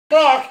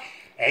Block.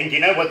 And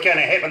you know what's going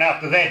to happen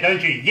after that,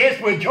 don't you?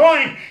 Yes, we're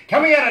joined,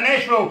 coming out of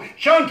Nashville,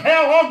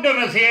 Shantell Ogden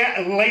is here.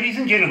 Ladies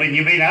and gentlemen,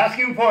 you've been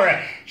asking for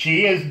her.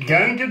 She is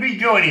going to be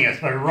joining us,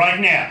 but right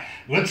now,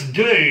 let's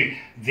do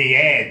the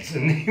ads,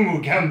 and then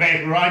we'll come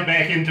back right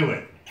back into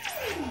it.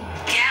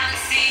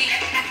 Galaxy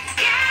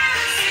FM.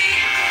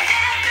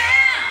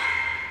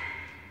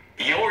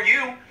 You're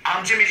you.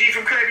 I'm Jimmy G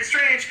from Crazy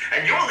Strange,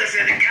 and you're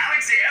listening to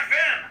Galaxy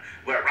FM,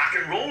 where rock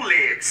and roll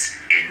lives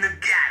in the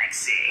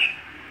Galaxy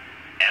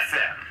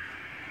FM.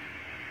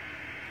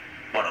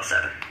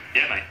 107.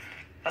 Yeah, mate.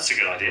 That's a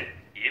good idea.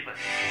 Yeah, mate.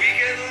 We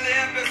can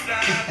live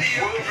beside the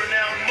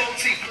world-renowned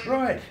multi.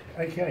 Right,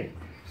 okay,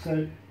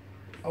 so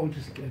I'll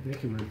just go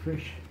back and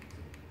refresh.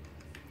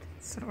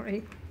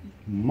 Sorry.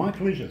 My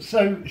pleasure.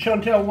 So,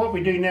 Shantell, what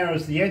we do now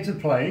is the ads are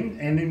playing,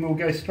 and then we'll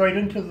go straight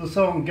into the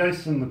song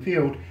Ghosts in the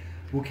Field.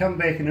 We'll come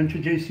back and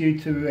introduce you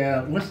to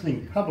our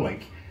listening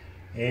public,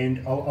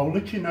 and I'll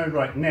let you know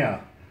right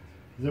now,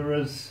 there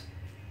is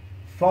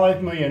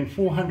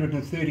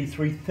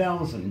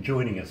 5,433,000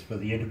 joining us for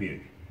the interview.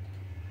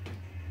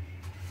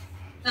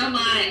 Oh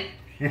my.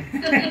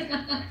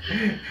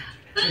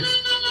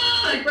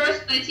 I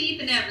brushed my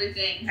teeth and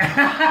everything.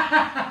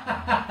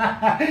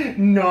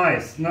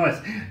 Nice,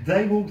 nice.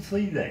 They will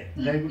see that.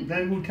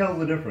 They will tell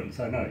the difference,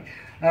 I know.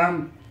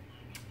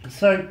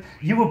 So,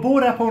 you were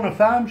brought up on a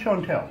farm,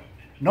 Shantell,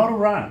 not a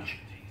ranch.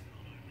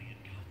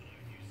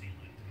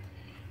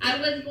 I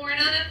was born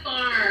on a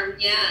farm,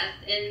 yes,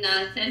 in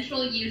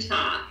central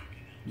Utah.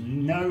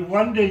 No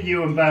wonder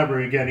you and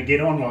Barbara are going to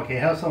get on like a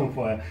house on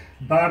fire.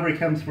 Barbara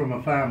comes from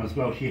a farm as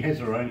well. She has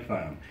her own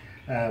farm,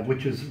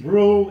 which is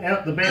rural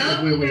out the back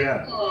of where we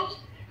are.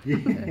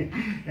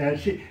 Yeah.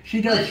 She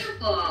does.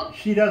 Wonderful.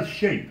 She does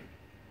sheep.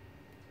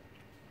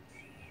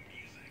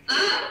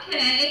 Oh,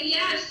 okay,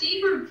 yeah,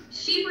 sheep are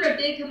a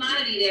big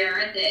commodity there,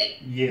 aren't they?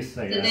 Yes,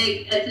 they are.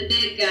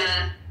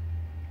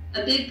 It's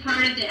a big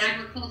part of the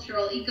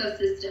agricultural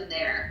ecosystem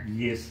there.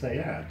 Yes, they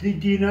are. Do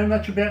you know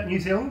much about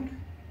New Zealand?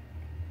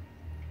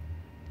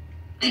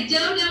 I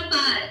don't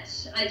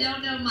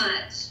know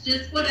much.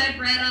 Just what I've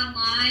read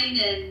online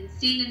and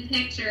seen in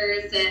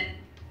pictures, and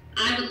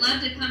I would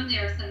love to come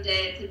there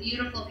someday. It's a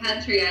beautiful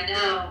country, I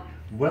know.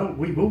 Well,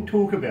 we will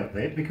talk about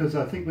that because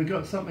I think we've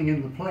got something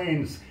in the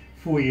plans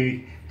for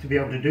you to be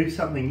able to do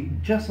something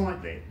just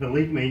like that.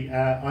 Believe me,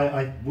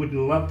 I would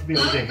love to be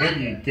able to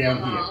have you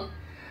down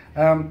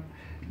here.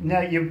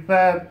 Now, you've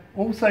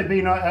also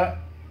been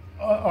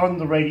on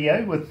the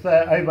radio with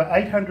over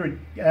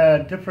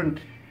 800 different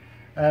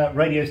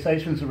radio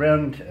stations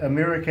around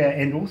America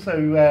and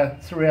also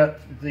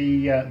throughout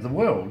the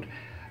world.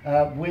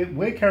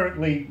 We're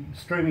currently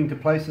streaming to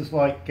places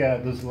like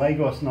there's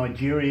Lagos,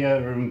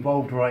 Nigeria are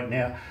involved right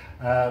now,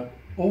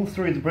 all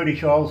through the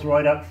British Isles,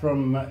 right up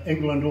from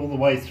England all the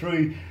way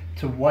through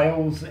to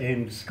Wales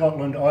and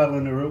Scotland,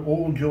 Ireland are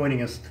all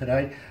joining us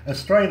today.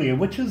 Australia,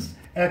 which is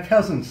our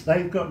cousins,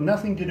 they've got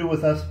nothing to do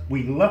with us.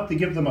 We love to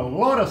give them a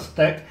lot of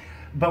stick,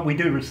 but we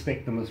do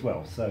respect them as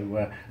well.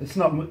 So it's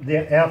not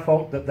our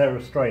fault that they're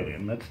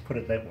Australian, let's put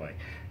it that way.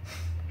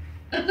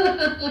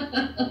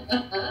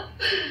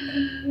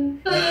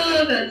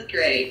 Oh, that's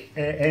great.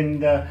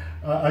 And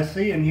I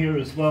see in here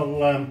as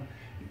well,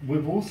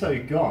 we've also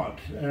got,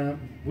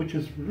 which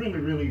is really,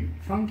 really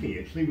funky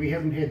actually, we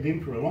haven't had them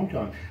for a long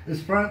time,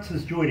 is France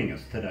is joining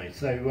us today.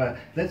 So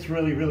that's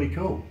really, really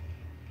cool.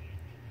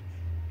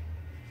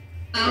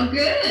 Oh,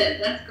 good.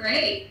 That's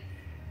great.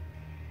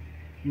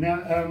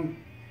 Now,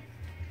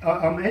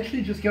 I'm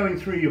actually just going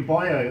through your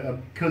bio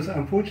because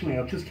unfortunately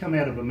I've just come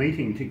out of a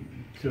meeting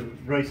to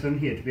race in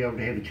here to be able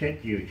to have a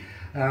chat to you.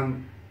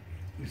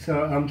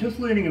 So I'm just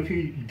learning a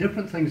few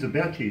different things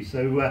about you.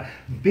 So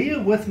bear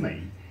with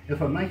me.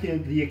 If I make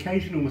the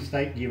occasional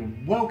mistake, you're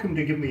welcome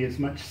to give me as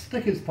much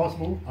stick as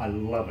possible. I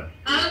love it.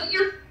 Oh,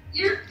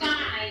 you're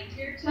fine.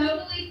 You're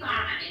totally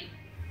fine.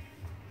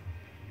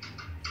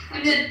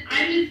 I'm just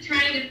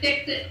trying to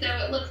fix it so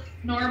it looks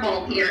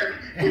normal here.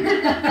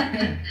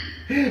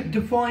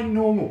 Define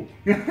normal.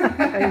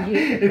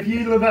 If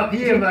you live up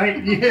here,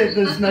 mate, yeah,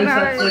 there's no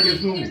such thing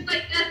as normal.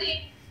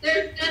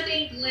 There's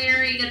nothing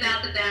glaring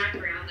about the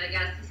background, I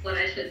guess is what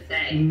I should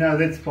say. No,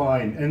 that's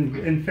fine. And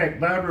in fact,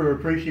 Barbara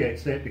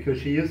appreciates that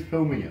because she is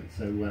filming it.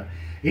 So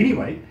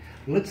anyway,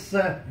 let's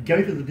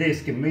go to the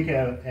desk and meet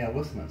our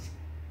listeners.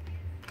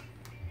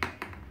 Okay.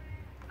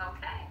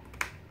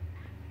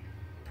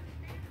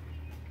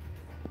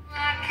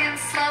 I can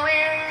slow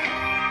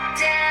it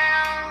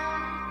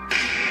down.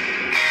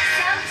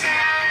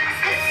 Sometimes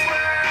this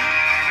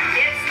world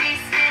gets me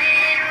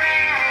spinning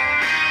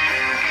round.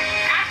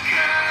 I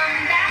come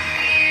back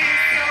here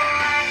so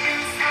I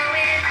can slow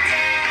it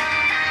down.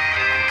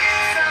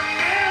 Some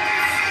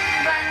roots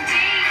run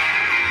deep,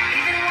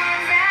 even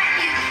ones that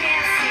you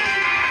can't see.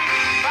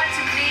 But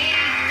to me,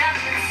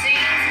 nothing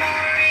seems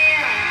more real.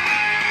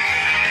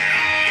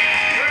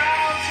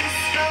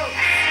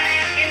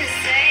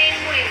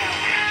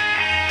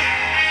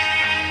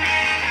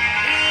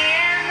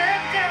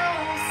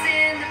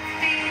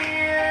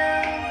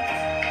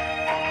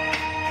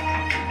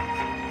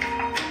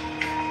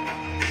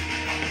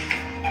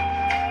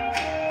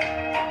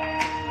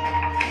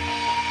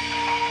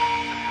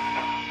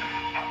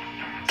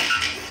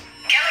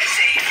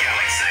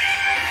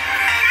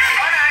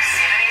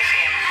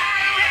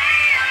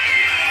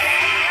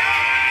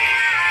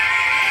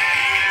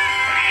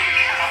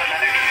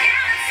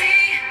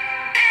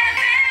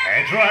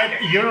 That's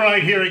right, you're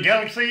right here at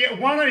Galaxy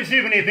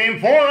 107 FM,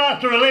 4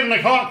 after 11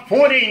 o'clock,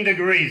 14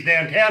 degrees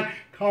downtown.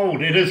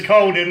 Cold, it is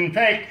cold, and in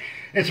fact,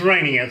 it's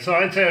raining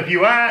outside, so if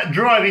you are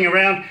driving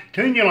around,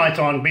 turn your lights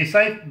on, be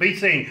safe, be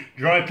seen,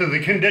 drive to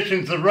the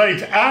conditions. The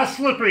roads are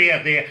slippery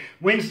out there.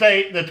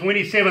 Wednesday the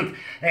 27th,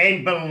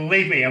 and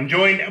believe me, I'm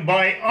joined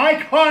by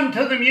icon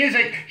to the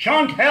music,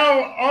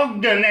 Shantell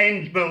Ogden,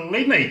 and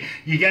believe me,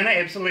 you're going to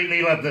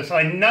absolutely love this.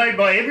 I know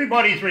by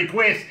everybody's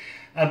request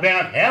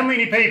about how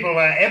many people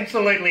are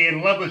absolutely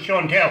in love with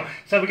Shantell.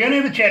 So we're going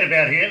to have a chat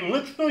about her.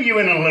 Let's fill you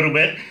in a little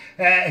bit.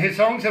 Her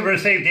songs have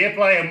received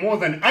airplay on more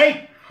than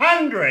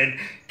 800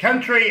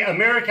 country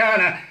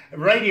Americana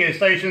radio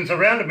stations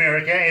around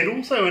America and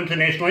also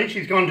internationally.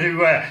 She's gone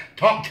to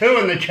top 2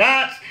 in the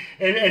charts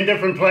in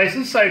different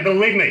places. So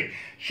believe me,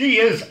 she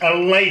is a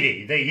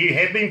lady that you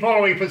have been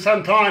following for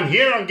some time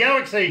here on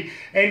Galaxy,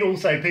 and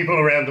also people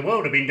around the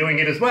world have been doing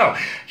it as well.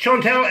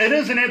 Shantell, it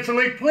is an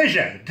absolute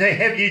pleasure to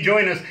have you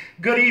join us.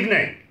 Good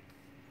evening.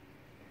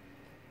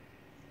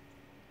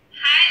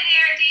 Hi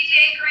there,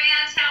 DJ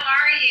Grant. How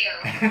are you?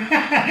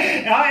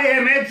 I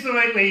am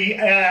absolutely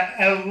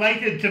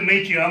elated to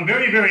meet you. I'm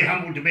very, very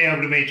humbled to be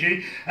able to meet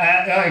you.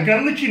 I've got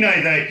to let you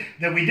know, though,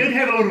 that we did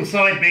have a little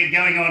side bet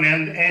going on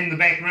in the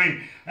back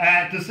room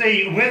to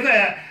see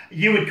whether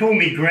you would call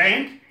me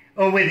Grant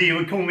or whether you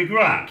would call me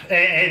Grant.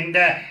 And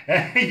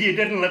you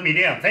didn't let me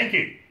down. Thank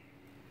you.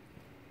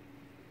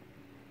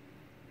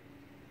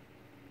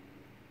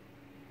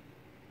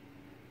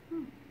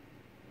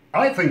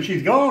 I think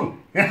she's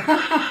gone.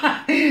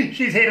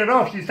 She's headed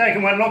off. She's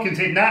taken one look and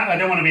said, "No, I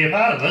don't want to be a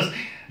part of this."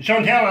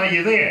 Shantell, are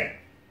you there?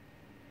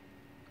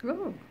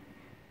 Oh.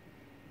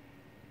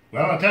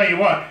 Well, I'll tell you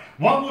what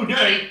we'll do...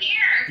 I'm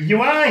here.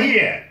 You are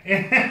here.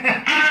 Can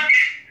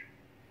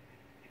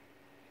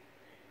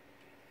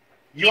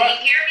you hear me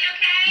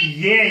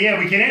okay? Yeah,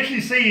 we can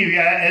actually see you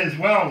as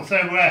well. So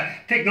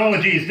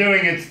technology is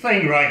doing its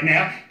thing right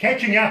now.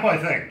 Catching up, I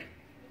think.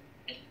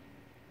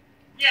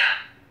 Yeah.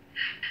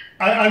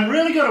 I've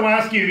really got to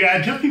ask you,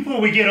 just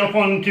before we get off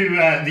onto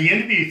the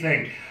interview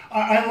thing,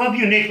 I love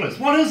your necklace.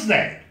 What is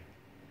that?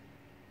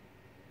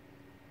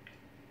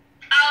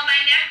 Oh, my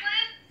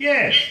necklace?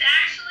 Yes. It's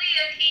actually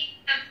a piece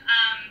of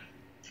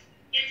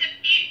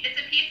it's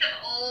a piece of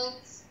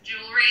old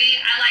jewelry.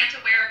 I like to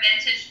wear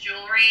vintage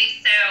jewelry,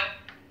 so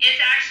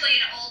it's actually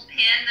an old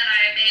pin that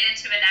I made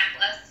into a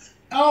necklace.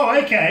 Oh,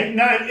 okay.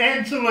 No,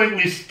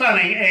 absolutely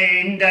stunning.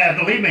 And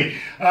believe me,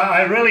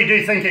 I really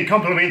do think it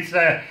complements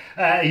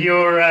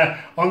your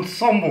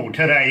ensemble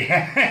today.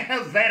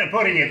 How's that of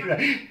putting it?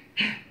 Thank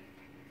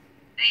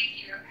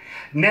you.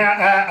 Now,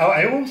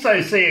 I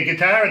also see a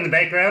guitar in the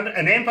background,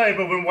 an amp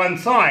over on one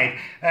side.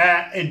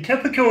 A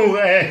typical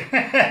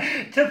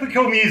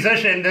typical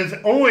musician, there's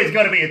always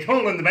got to be a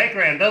tool in the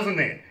background, doesn't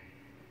there?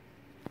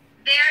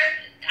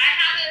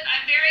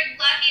 I'm very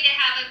lucky to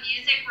have a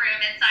music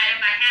room inside of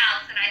my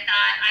house, and I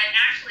thought I'm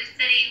actually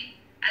sitting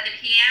at the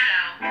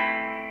piano.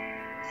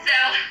 So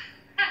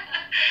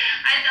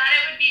I thought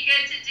it would be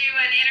good to do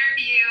an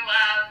interview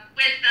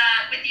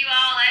with you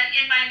all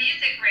in my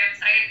music room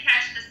so I could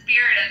catch the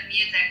spirit of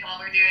music while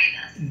we're doing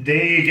this.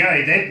 There you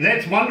go.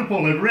 That's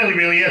wonderful. It really,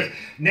 really is.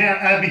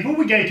 Now, before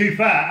we go too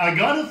far, I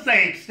got to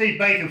thank Steve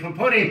Baker for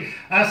putting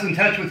us in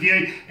touch with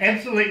you.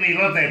 Absolutely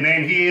love that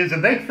man. He is a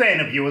big fan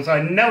of yours.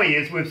 I know he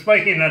is. We've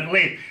spoken at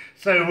length.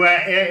 So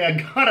I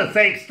got to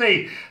thank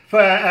Steve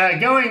for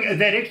going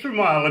that extra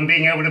mile and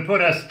being able to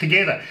put us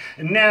together.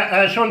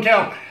 Now,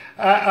 Shantell,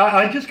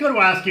 I just got to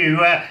ask you,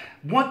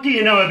 what do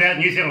you know about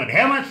New Zealand?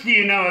 How much do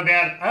you know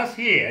about us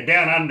here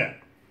down under?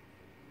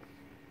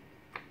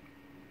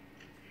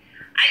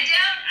 I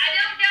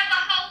don't know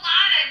a whole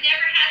lot. I've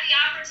never had the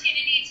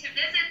opportunity to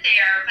visit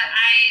there, but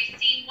I've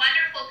seen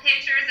wonderful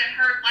pictures and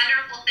heard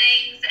wonderful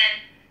things,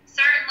 and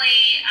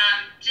certainly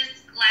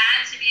just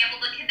glad to be able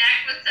to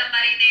connect with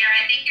somebody there.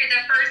 I think you're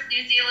the first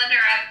New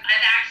Zealander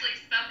I've actually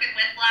spoken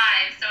with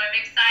live, so I'm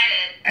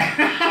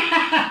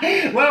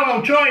excited. Well,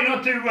 I'll try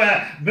not to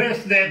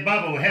burst that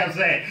bubble. How's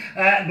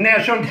that?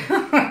 Now, Sean,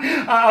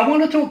 I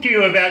want to talk to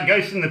you about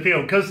Ghost in the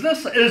Field, because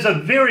this is a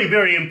very,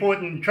 very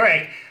important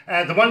track,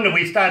 the one that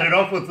we started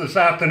off with this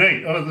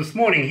afternoon, or this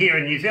morning here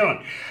in New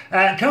Zealand.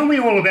 Tell me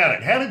all about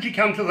it. How did you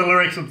come to the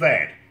lyrics of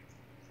that?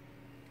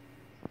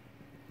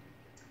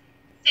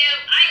 So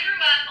I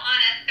grew up on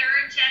a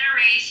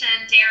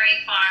third-generation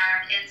dairy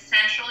farm in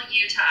central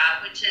Utah,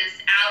 which is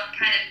out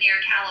kind of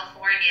near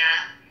California.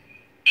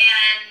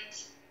 And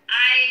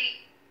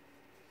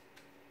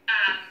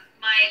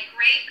my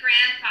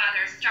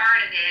great-grandfather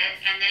started it,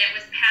 and then it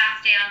was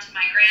passed down to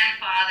my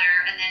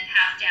grandfather, and then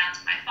passed down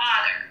to my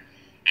father.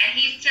 And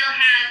he still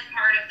has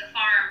part of the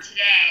farm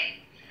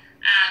today.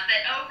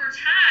 But over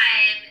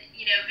time,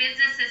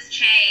 businesses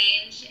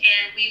change,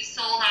 and we've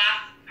sold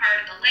off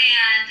part of the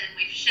land, and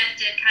we've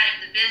shifted kind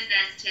of the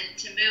business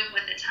to move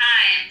with the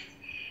times.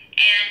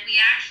 And we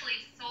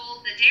actually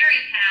sold the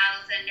dairy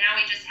cows, and now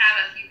we just have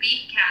a few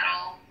beef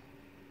cattle.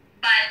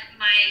 But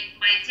my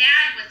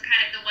dad was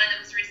kind of the one that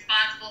was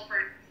responsible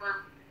for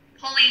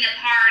pulling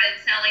apart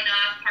and selling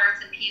off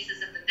parts and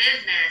pieces of the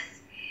business.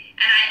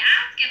 And I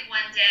asked him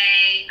one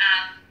day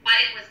what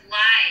it was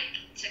like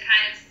to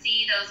kind of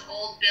see those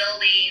old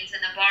buildings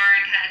and the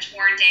barn kind of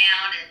torn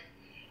down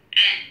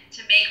and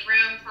to make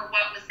room for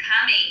what was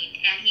coming.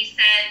 And he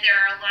said there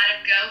are a lot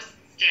of ghosts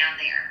down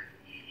there.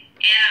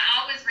 And I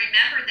always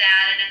remember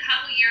that. And a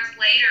couple years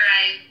later,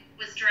 I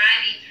was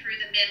driving through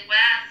the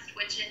Midwest,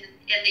 which in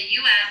the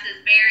U.S.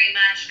 is very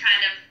much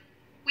kind of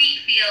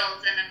wheat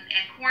fields and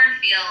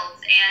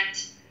cornfields. And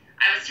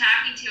I was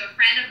talking to a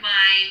friend of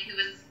mine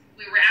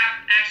we were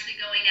actually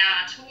going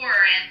out on tour,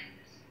 and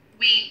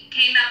we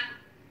came up,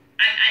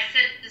 I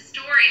said the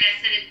story, and I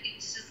said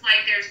it's just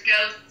like there's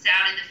ghosts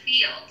out in the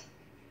field.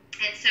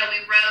 And so we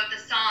wrote the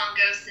song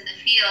Ghosts in the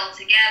Field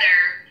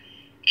together.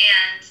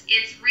 And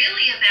it's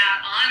really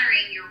about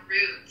honoring your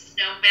roots,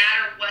 no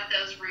matter what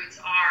those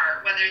roots are,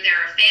 whether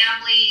they're a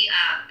family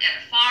at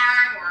a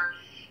farm, or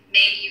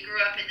maybe you grew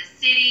up in the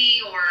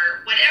city,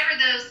 or whatever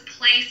those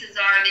places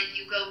are that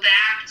you go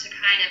back to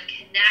kind of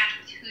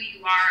connect with who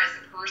you are as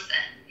a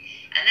person.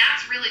 And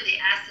that's really the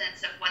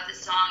essence of what the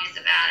song is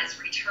about, is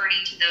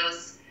returning to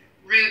those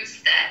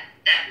roots that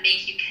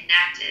make you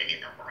connected in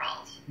the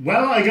world.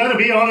 Well, I got to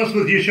be honest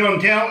with you,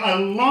 Shantell. A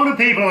lot of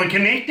people are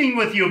connecting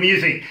with your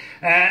music.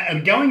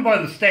 Going by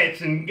the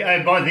stats and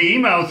by the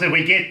emails that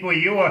we get for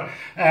your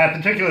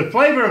particular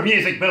flavour of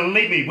music,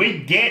 believe me, we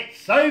get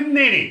so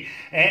many.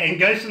 And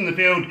Ghosts in the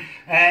Field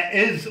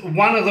is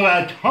one of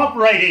our top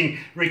rating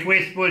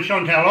requests for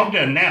Shantell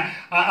Ogden. Now,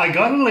 I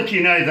got to let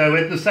you know, though,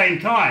 at the same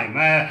time,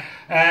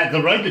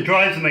 The Road That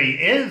Drives Me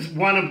is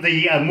one of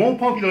the more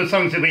popular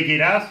songs that we get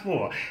asked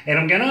for. And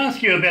I'm going to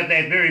ask you about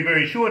that very,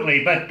 very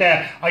shortly. But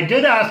I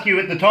did ask you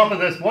at the top of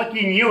this what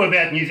you knew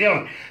about New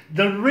Zealand.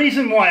 The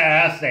reason why I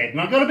asked that,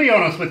 and I've got to be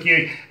honest with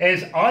you,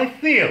 is I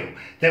feel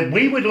that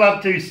we would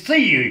love to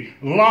see you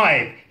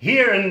live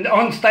here and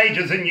on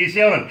stages in New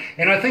Zealand.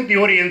 And I think the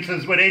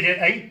audiences would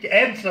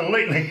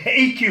absolutely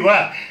eat you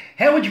up.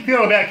 How would you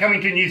feel about coming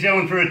to New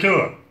Zealand for a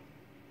tour?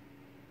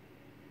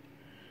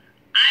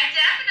 I'd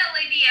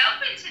definitely be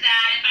open to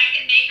that if I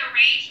can make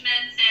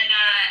arrangements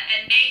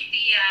and make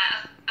the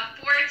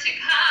afford to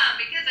come,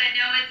 because I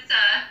know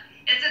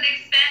it's an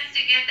expense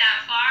to get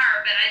that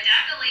far, but I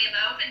definitely am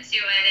open to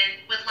it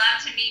and would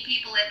love to meet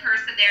people in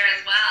person there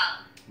as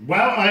well.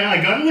 Well,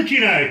 I got to let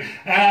you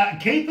know,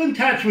 keep in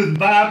touch with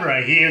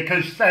Barbara here,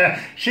 because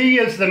she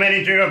is the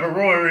manager of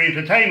Aurora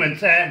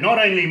Entertainment, not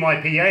only my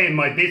PA and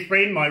my best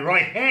friend, my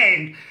right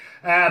hand,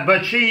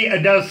 but she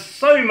does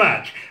so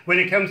much when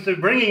it comes to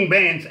bringing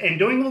bands and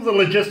doing all the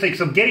logistics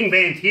of getting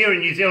bands here in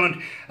New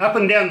Zealand, up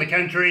and down the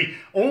country,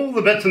 all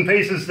the bits and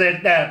pieces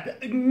that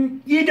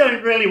you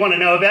don't really want to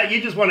know about.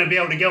 You just want to be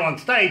able to go on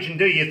stage and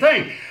do your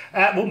thing.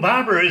 Well,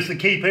 Barbara is the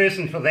key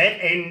person for that,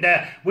 and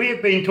we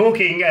have been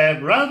talking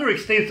rather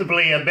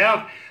extensively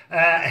about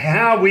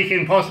how we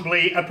can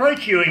possibly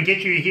approach you and get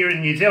you here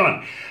in New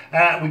Zealand.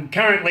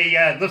 Currently,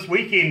 this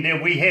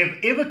weekend, we have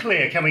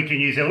Everclear coming to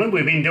New Zealand.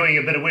 We've been doing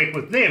a bit of work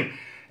with them,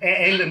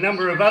 and a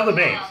number of other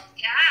bands.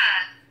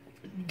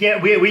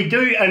 Yeah, we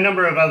do a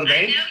number of other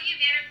bands. I know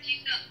you've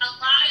interviewed a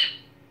lot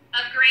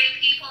of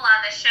great people on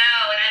the show,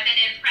 and I've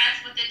been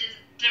impressed with the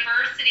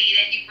diversity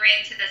that you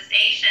bring to the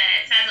station.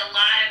 It says a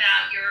lot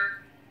about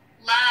your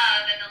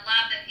love and the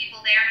love that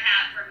people there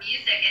have for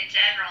music in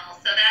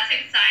general. So that's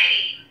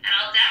exciting, and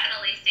I'll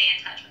definitely stay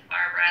in touch with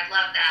Barbara. I'd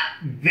love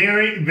that.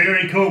 Very,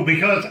 very cool,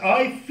 because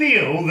I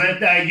feel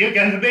that you're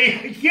going to be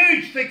a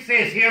huge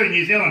success here in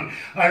New Zealand.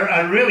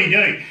 I really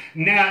do.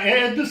 Now,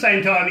 at the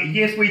same time,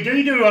 yes, we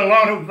do a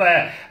lot of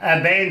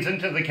bands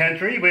into the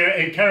country.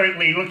 We're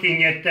currently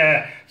looking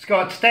at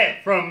Scott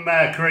Stapp from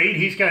Creed.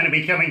 He's going to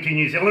be coming to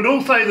New Zealand.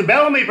 Also, the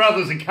Bellamy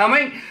Brothers are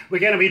coming. We're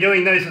going to be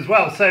doing those as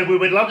well. So we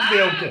would love to be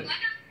able to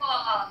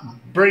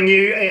bring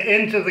you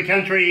into the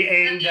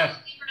country and...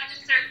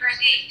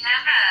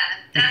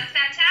 That's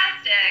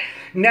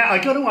fantastic. Now,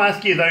 I got to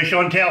ask you though,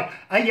 Shantell,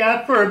 are you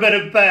up for a bit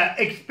of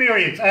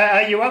experience?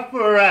 Are you up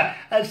for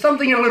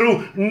something a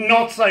little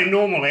not so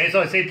normal? As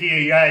I said to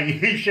you,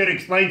 you should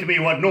explain to me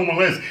what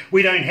normal is.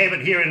 We don't have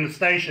it here in the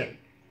station.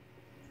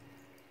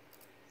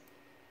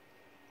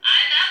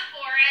 I'm up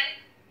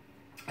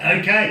for it.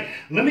 Okay,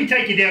 let me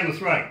take you down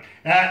this road.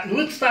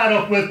 Let's start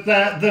off with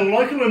the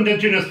local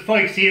Indigenous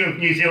folks here of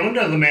New Zealand,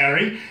 are the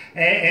Maori,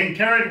 and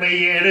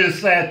currently it is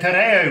Te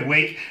Reo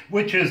Week,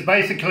 which is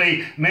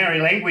basically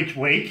Maori Language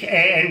Week,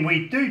 and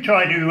we do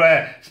try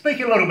to speak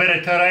a little bit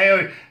of Te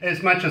Reo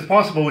as much as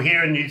possible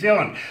here in New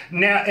Zealand.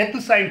 Now, at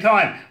the same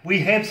time, we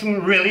have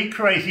some really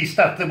crazy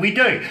stuff that we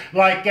do,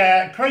 like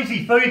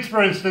crazy foods,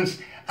 for instance.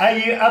 Are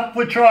you up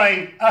for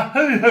trying a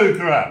hoo-hoo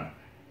grub?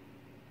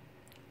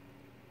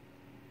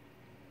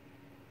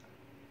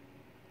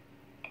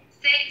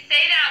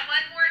 Say that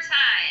one more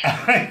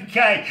time.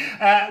 Okay,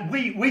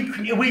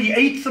 we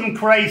eat some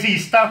crazy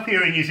stuff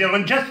here in New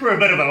Zealand, just for a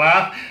bit of a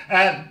laugh.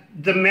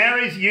 The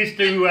Maoris used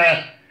to...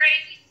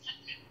 crazy stuff.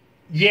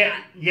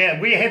 Yeah,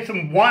 we have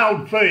some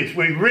wild foods,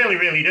 we really,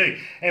 really do.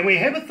 And we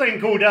have a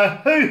thing called a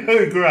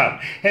hoo-hoo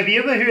grub. Have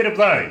you ever heard of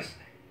those?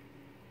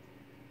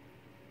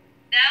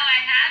 No,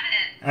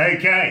 I haven't.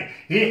 Okay,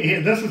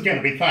 this is going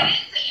to be fun. What is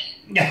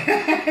it?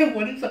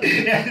 What is it?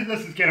 Yeah,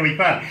 this is going to be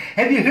fun.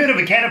 Have you heard of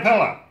a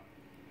caterpillar?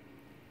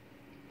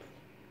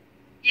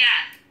 Yes.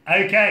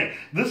 Okay,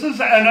 this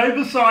is an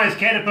oversized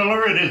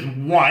caterpillar. It is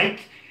white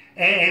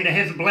and it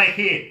has black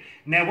hair.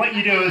 Now what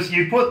you do is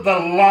you put the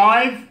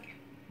live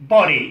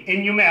body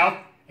in your mouth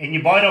and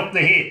you bite off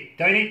the head.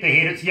 Don't eat the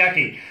head, it's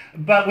yucky.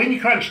 But when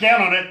you crunch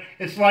down on it,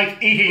 it's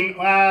like eating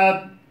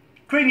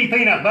creamy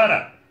peanut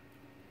butter.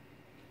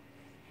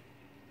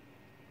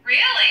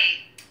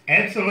 Really?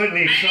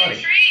 Absolutely I'm exciting.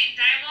 intrigued.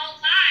 I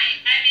won't lie.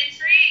 I'm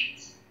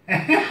intrigued.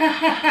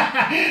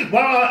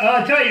 Well,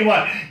 I'll tell you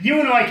what, you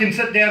and I can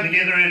sit down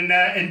together and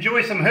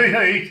enjoy some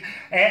hoo-hoos,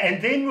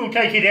 and then we'll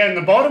take you down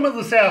the bottom of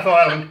the South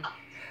Island,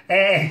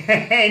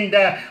 and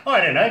I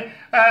don't know,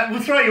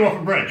 we'll throw you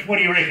off a bridge. What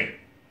do you reckon?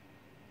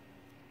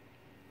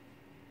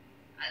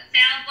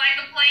 Sounds like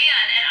a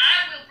plan. And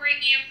I will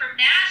bring you from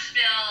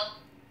Nashville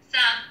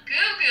some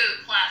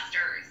goo-goo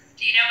clusters.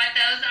 Do you know what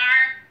those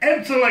are?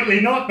 Absolutely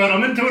not, but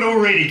I'm into it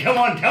already. Come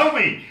on, tell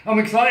me. I'm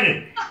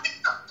excited.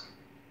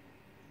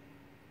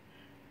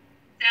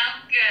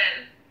 Sounds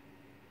good.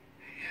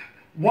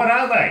 What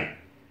are they?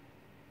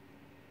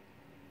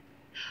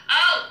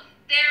 Oh,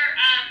 they're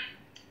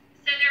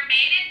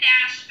made in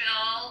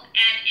Nashville,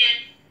 and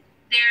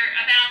they're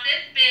about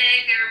this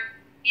big. They're,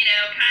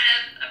 kind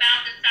of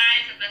about the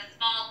size of a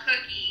small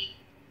cookie,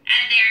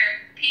 and they're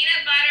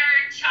peanut butter,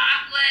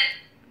 chocolate,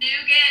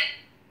 nougat,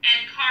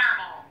 and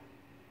caramel.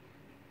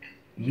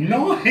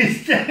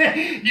 Nice.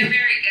 They're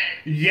very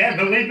good. Yeah,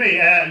 believe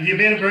me, you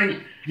better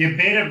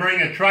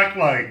bring a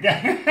truckload. I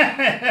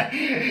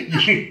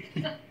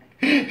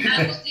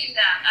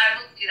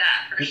will do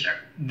that for sure.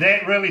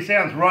 That really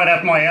sounds right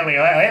up my alley.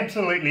 I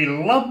absolutely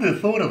love the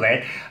thought of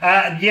that.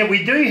 Yeah,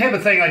 we do have a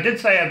thing, I did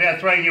say about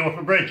throwing you off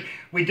a bridge.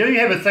 We do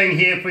have a thing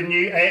here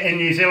in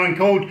New Zealand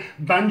called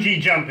bungee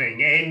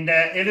jumping, and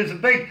it is a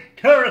big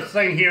tourist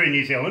thing here in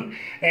New Zealand,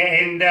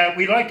 and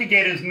we like to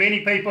get as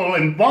many people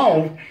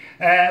involved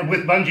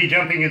with bungee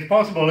jumping as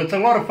possible. It's a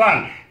lot of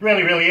fun,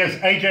 really, really is.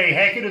 AJ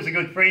Hackett is a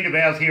good friend of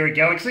ours here at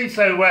Galaxy,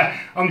 so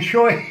I'm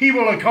sure he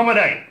will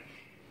accommodate.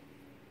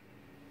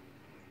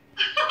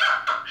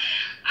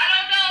 I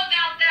don't know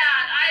about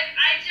that.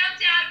 I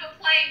jumped out of a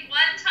plane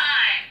one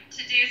time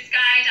to do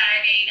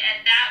skydiving,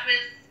 and that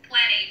was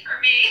plenty for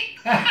me.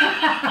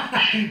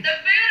 The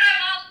food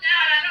I'm all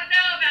out. I don't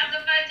know about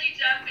the bungee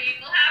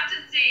jumping. We'll have to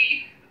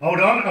see.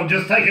 Hold on, I'll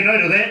just take a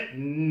note of that.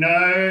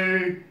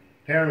 No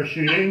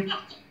parachuting.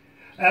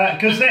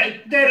 Because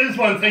that is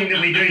one thing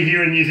that we do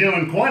here in New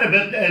Zealand quite a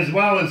bit, as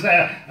well as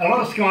a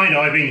lot of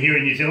skydiving here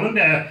in New Zealand.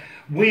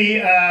 We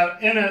are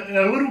in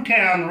a little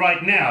town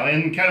right now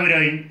in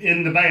Kawerau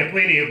in the Bay of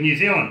Plenty of New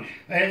Zealand,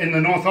 in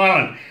the North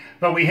Island.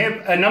 But we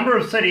have a number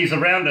of cities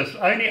around us,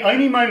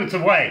 only moments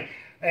away.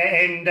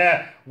 And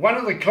one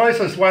of the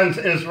closest ones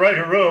is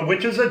Rotorua,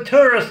 which is a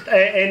tourist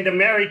and a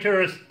Maori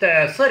tourist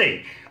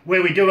city,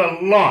 where we do a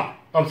lot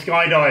of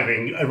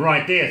skydiving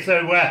right there.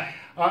 So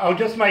I'll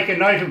just make a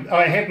note of,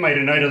 I have made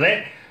a note of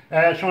that.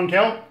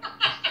 Shantell,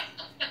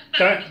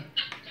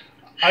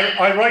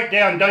 I wrote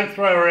down, don't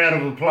throw her out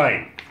of a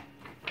plane.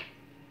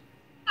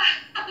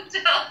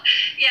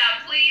 Yeah,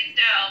 please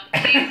don't.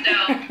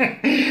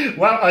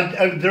 Well,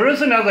 there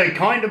is another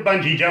kind of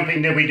bungee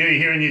jumping that we do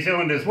here in New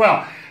Zealand as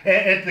well.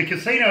 At the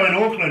casino in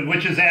Auckland,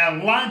 which is our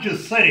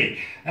largest city,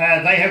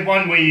 they have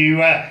one where you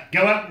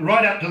go up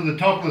right up to the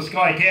top of the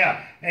Sky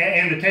Tower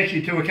and attach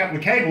you to a couple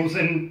of cables,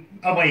 and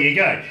away you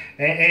go.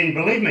 And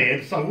believe me,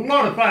 it's a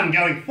lot of fun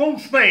going full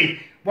speed,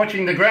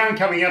 watching the ground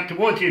coming up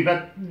towards you,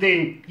 but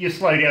then you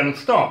slow down and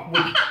stop.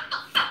 Which...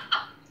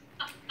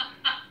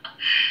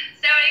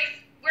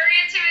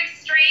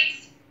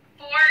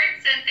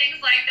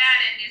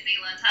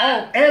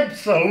 Oh,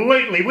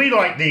 absolutely. We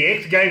like the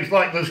X Games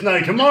like there's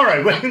no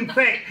tomorrow. In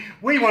fact,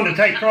 we want to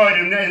take pride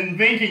in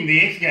inventing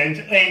the X Games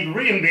and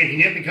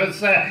reinventing it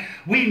because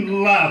we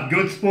love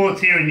good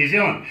sports here in New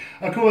Zealand.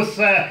 Of course,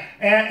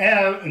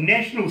 our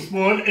national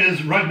sport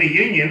is rugby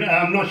union.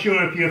 I'm not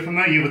sure if you're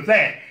familiar with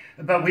that.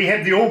 But we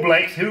have the All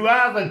Blacks, who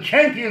are the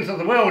champions of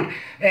the world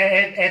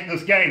at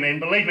this game. And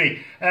believe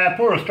me,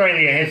 poor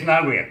Australia has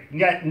nowhere.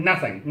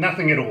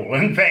 Nothing at all.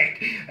 In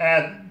fact,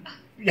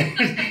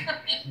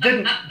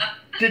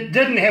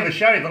 didn't have a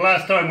show the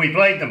last time we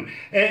played them.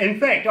 In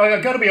fact,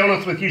 I've got to be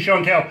honest with you,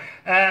 Shantell,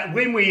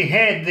 when we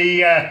had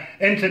the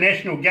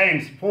international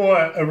games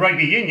for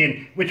rugby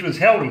union, which was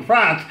held in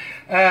France,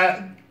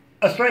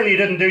 Australia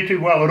didn't do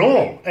too well at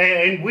all.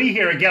 And we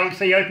here at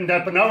Galaxy opened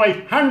up an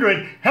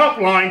 0800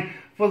 helpline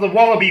for the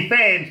Wallaby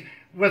fans,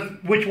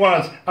 which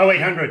was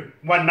 0800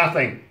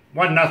 1-0,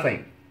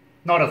 1-0,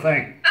 not a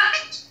thing.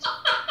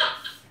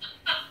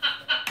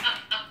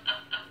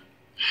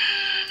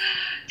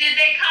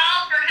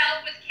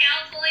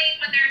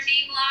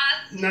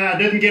 No, I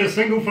didn't get a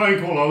single phone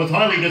call. I was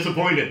highly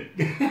disappointed.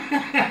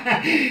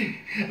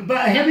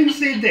 But having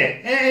said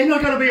that, and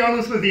I've got to be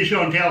honest with you,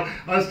 Shantell,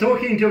 I was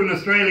talking to an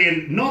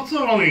Australian not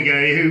so long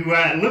ago who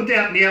lived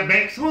out in the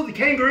outback, saw the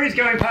kangaroos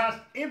going past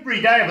every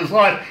day of his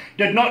life,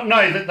 did not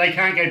know that they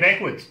can't go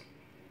backwards.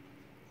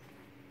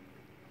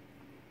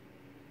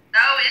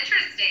 Oh,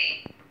 interesting.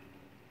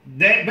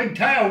 that big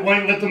tail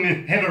won't let them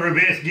have a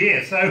reverse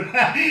gear. So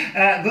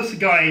this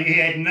guy, he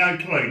had no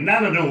clue,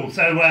 none at all.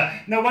 So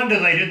no wonder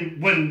they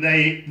didn't win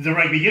the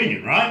rugby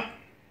union, right?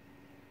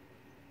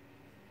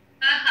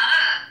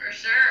 For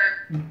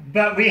sure.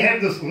 But we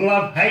have this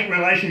love-hate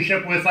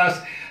relationship with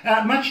us,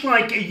 much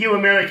like you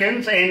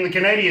Americans and the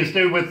Canadians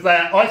do with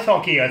ice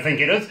hockey, I think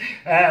it is.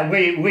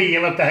 We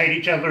love to hate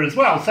each other as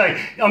well. So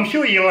I'm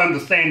sure you'll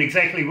understand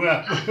exactly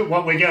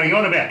what we're going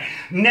on about.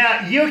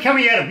 Now, you're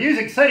coming out of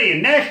Music City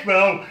in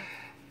Nashville.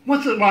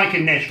 What's it like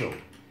in Nashville?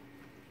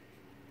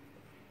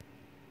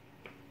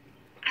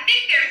 I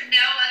think there's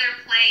no other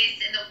place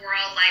in the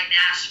world like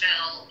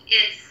Nashville.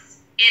 It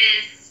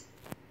is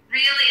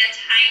really a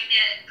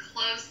tight-knit,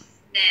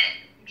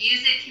 close-knit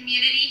music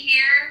community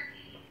here,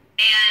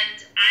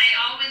 and I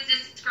always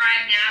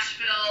describe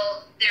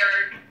Nashville, there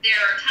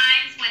are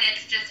times when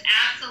it's just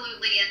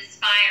absolutely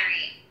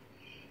inspiring,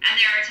 and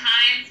there are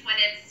times when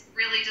it's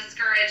really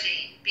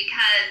discouraging,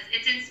 because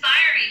it's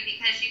inspiring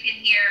because you can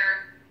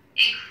hear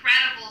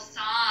incredible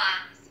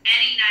songs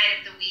any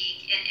night of the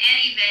week in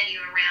any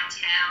venue around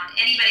town.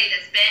 Anybody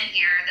that's been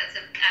here that's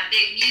a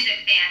big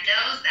music fan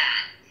knows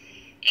that.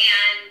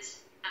 And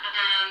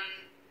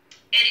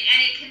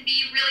it can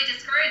be really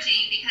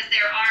discouraging because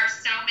there are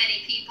so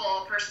many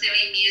people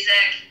pursuing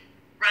music,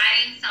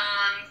 writing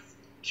songs,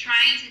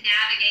 trying to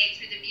navigate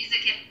through the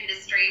music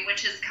industry,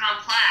 which is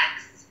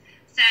complex.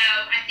 So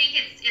I think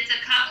it's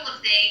a couple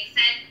of things.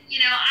 And,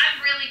 you know, I'm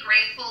really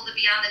grateful to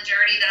be on the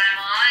journey that I'm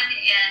on,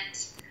 and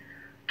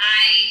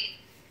I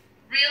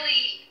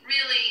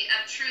really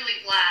am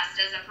truly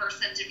blessed as a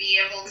person to be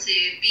able to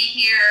be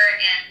here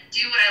and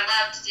do what I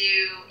love to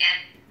do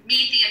and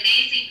meet the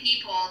amazing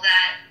people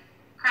that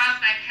cross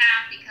my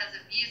path because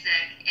of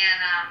music.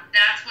 And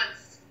that's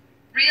what's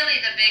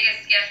really the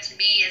biggest gift to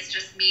me, is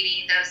just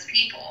meeting those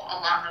people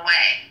along the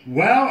way.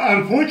 Well,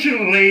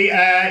 unfortunately,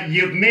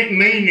 you've met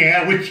me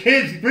now, which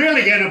is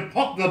really going to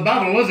pop the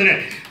bubble, isn't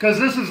it? Because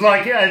this is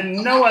like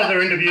no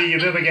other interview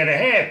you're ever going to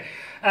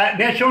have.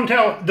 Now,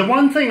 Shantell, the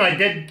one thing I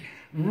did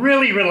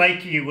really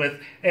relate to you with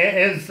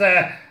is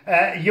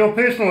your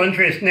personal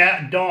interest.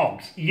 Now,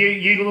 dogs.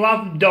 You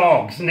love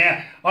dogs.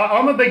 Now,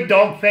 I'm a big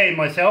dog fan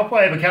myself.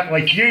 I have a couple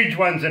of huge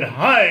ones at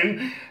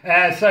home.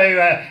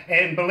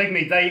 And believe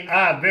me, they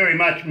are very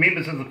much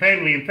members of the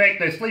family. In fact,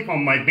 they sleep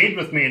on my bed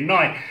with me at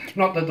night.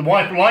 Not that the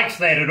wife likes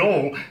that at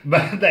all,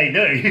 but they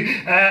do.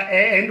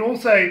 And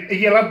also,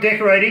 you love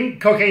decorating,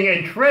 cooking,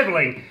 and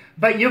travelling.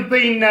 But you've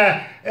been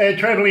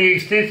travelling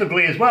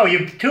extensively as well.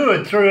 You've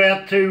toured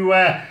throughout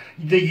to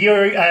the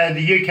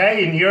UK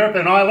and Europe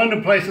and Ireland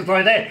and places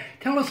like that.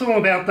 Tell us all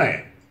about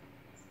that.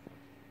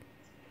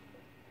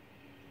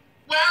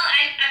 Well,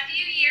 a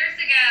few years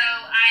ago,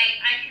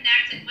 I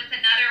connected with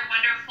another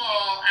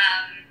wonderful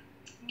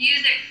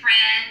music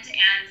friend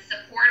and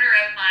supporter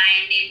of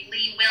mine named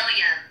Lee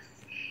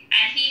Williams.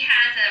 And he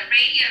has a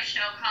radio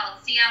show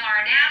called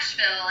CMR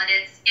Nashville, and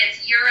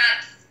it's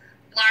Europe's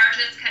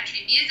largest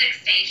country music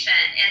station.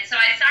 And so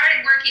I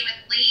started working with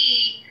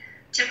Lee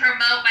to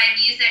promote my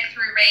music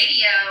through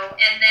radio,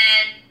 and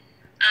then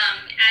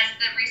as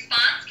the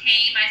response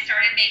came, I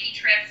started making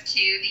trips to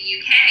the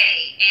UK,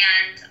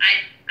 and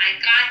I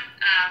got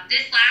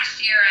this last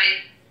year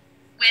I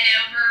went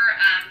over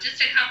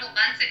just a couple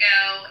months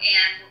ago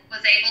and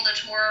was able to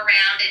tour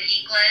around in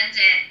England,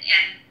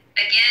 and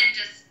again,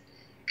 just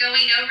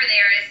going over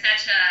there is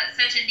such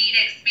a neat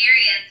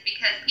experience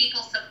because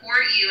people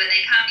support you and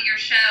they come to your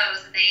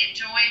shows and they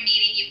enjoy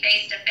meeting you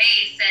face to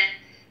face. And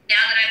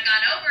now that I've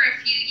gone over a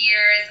few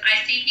years,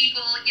 I see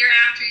people year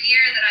after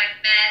year that I've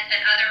met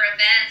at other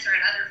events or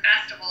at other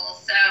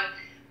festivals. So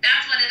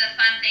that's one of the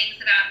fun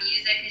things about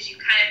music, is you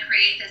kind of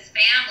create this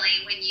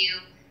family when you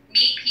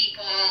meet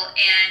people.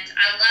 And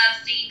I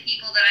love seeing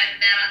people that I've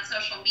met on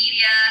social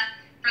media.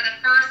 For the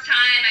first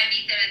time, I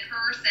meet them in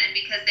person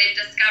because they've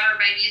discovered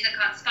my music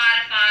on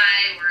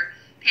Spotify or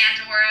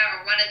Pandora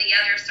or one of the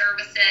other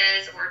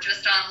services, or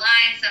just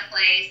online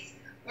someplace,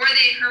 or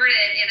they heard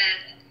it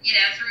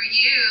through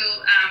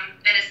you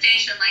in a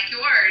station like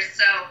yours.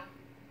 So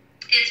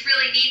it's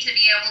really neat to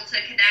be able to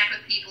connect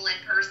with people in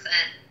person.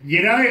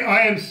 You know,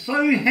 I am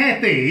so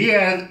happy,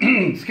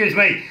 excuse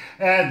me,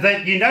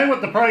 that you know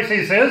what the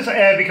process is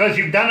because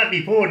you've done it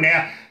before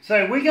now.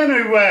 So we're going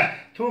to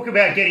talk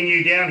about getting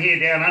you down here,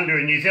 down under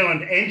in New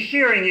Zealand, and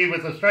sharing you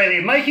with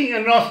Australia, making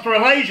an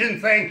Australasian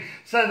thing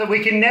so that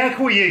we can now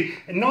call you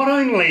not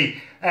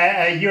only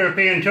a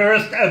European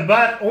tourist,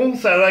 but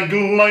also a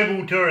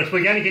global tourist.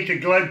 We're going to get you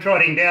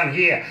globe-trotting down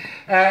here.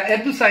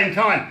 At the same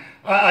time,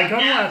 I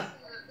got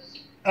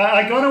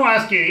to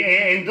ask you,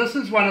 and this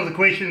is one of the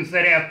questions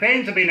that our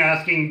fans have been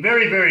asking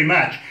very, very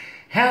much.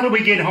 How do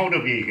we get hold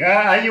of you?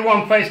 Are you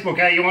on Facebook?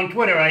 Are you on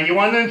Twitter? Are you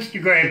on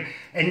Instagram?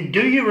 And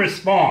do you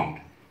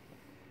respond?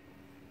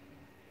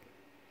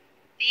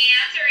 The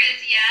answer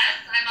is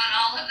yes. I'm on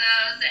all of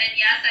those, and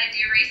yes, I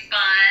do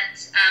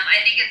respond.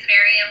 I think it's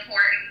very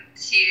important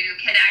to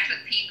connect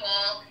with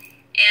people,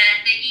 and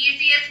the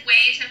easiest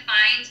way to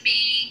find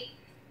me,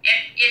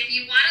 if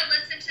you want to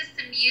listen to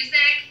some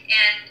music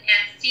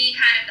and see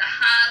kind of the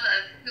hub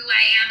of who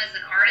I am as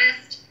an artist,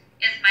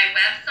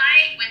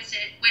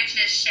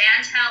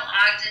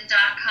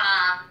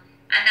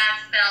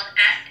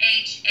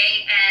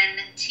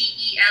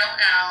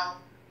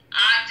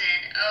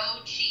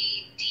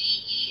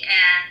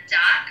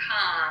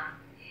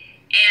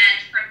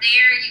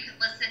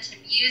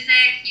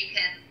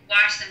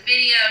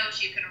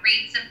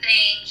 read some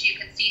things. You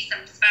can see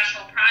some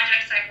special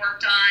projects I've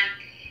worked on.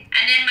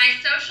 And then my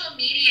social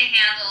media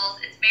handles,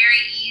 it's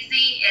very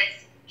easy.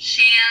 It's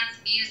Shan's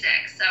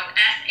Music, so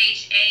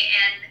SHANS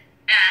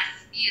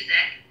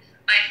Music.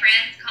 My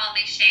friends call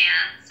me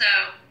Shan.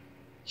 So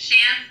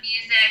Shan's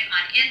Music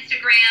on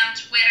Instagram,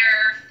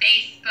 Twitter,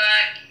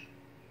 Facebook,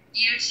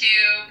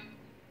 YouTube.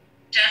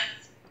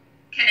 Just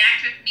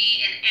connect with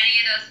me in any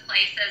of those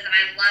places, and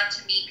I'd love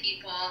to meet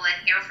people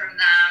and hear from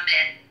them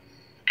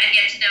and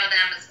get to know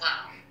them as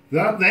well.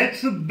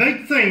 That's a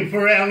big thing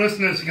for our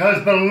listeners,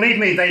 because believe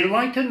me, they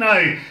like to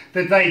know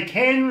that they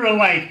can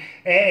relate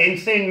and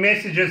send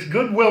messages,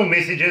 goodwill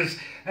messages,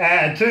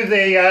 to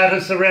the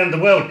artists around the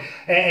world,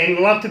 and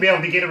love to be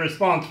able to get a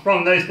response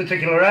from those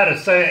particular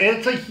artists. So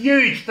it's a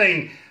huge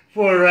thing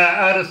for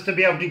artists to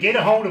be able to get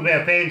a hold of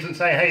our fans and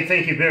say, hey,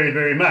 thank you very,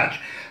 very much.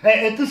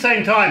 At the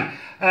same time,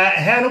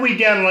 how do we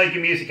download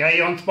your music? Are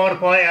you on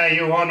Spotify? Are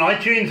you on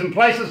iTunes and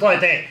places like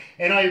that?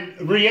 And I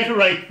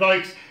reiterate,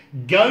 folks,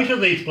 go to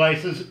these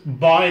places,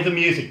 buy the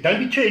music. Don't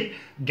be cheap,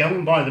 go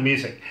and buy the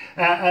music.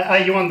 Are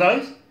you on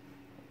those?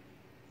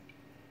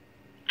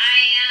 I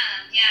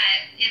am,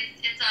 yeah.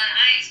 It's on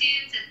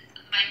iTunes,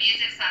 my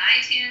music's on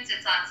iTunes,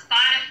 it's on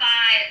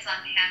Spotify, it's on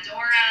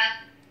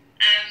Pandora.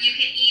 You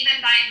can even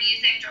buy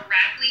music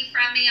directly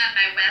from me on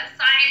my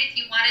website if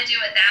you want to do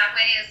it that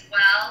way as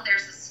well.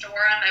 There's a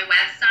store on my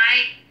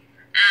website.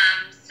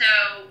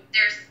 So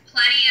there's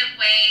plenty of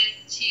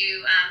ways to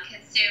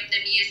consume the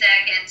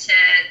music and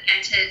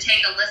to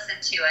take a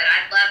listen to it.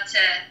 I'd love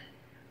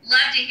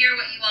to hear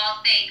what you all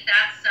think.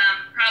 That's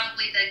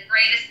probably the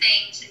greatest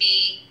thing to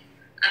me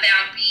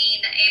about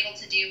being able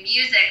to do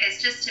music,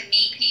 is just to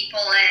meet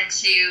people and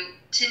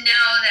to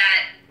know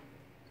that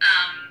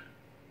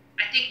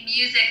I think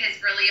music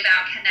is really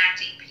about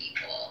connecting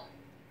people.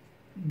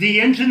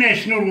 The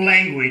international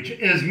language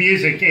is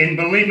music, and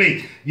believe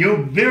me, you're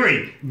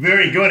very,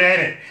 very good at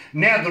it.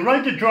 Now, The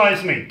Road That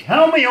Drives Me,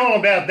 tell me all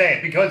about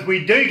that, because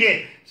we do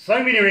get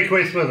so many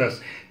requests for this.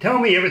 Tell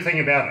me everything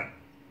about it.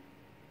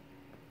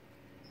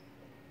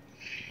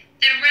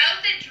 The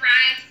Road That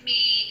Drives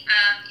Me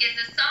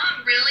is a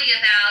song really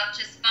about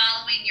just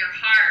following your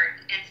heart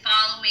and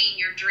following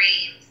your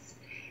dreams.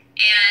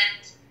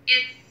 And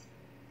it's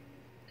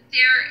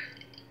there,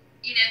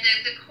 you know,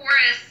 the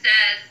chorus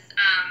says,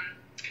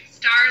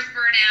 stars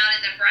burn out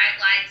in the bright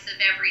lights of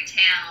every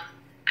town.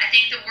 I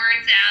think the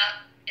word's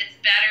out, it's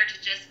better to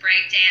just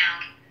break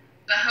down.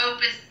 But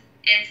hope is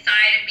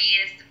inside of me,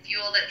 and it's the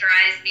fuel that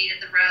drives me to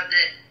the road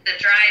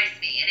that drives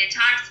me. And it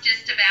talks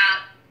just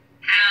about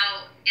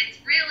how it's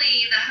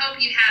really the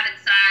hope you have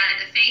inside,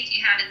 the faith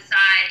you have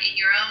inside in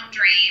your own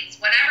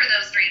dreams, whatever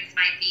those dreams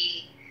might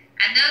be.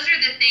 And those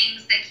are the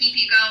things that keep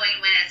you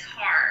going when it's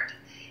hard.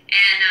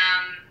 And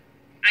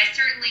I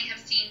certainly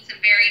have seen some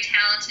very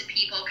talented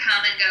people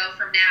come and go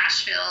from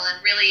Nashville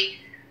and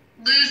really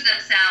lose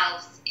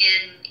themselves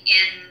in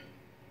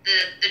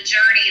the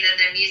journey that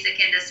the music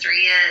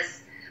industry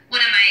is. One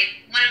of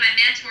my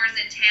mentors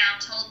in town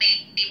told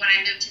me when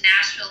I moved to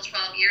Nashville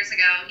 12 years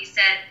ago, he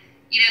said,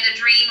 you know, the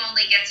dream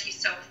only gets you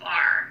so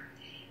far.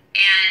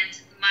 And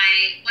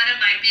one of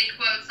my big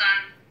quotes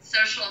on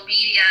social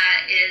media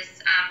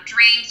is,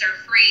 dreams are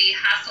free,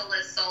 hustle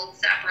is sold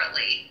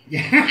separately.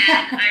 And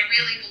I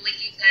really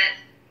believe that.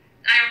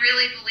 I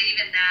really believe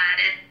in that.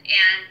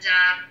 And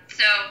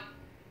so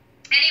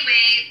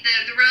anyway,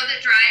 the road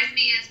that drives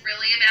me is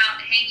really about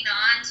hanging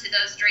on to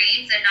those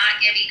dreams and not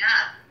giving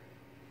up.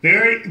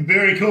 Very,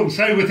 very cool.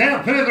 So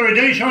without further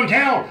ado,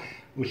 Shantell,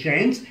 or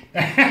Shans,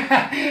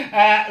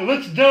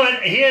 let's do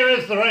it. Here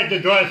is The Road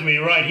That Drives Me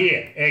right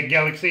here at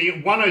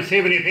Galaxy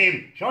 107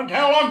 FM.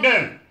 Shantell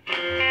Ogden.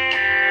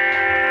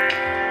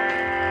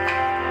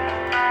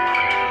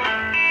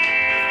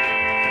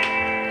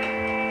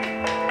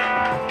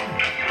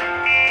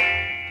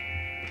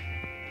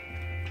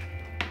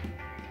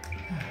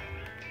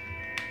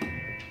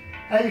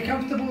 Are you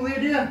comfortable there,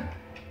 dear?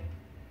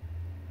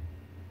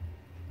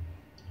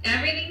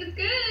 Everything is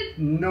good.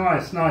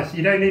 Nice, nice.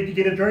 You don't need to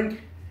get a drink?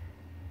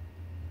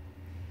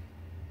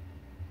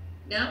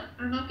 No,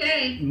 I'm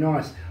okay.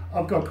 Nice.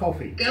 I've got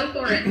coffee. Go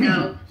for it,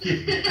 no.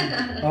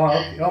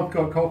 I've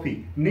got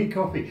coffee. Need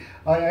coffee.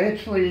 I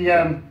actually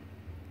am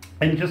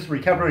just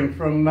recovering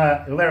from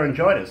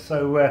laryngitis,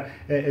 so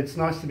it's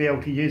nice to be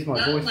able to use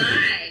my voice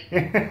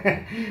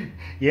again.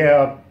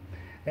 Yeah,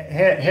 I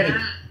had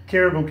a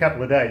terrible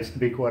couple of days, to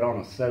be quite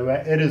honest. So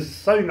it is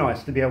so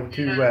nice to be able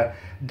to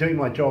do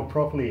my job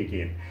properly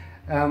again.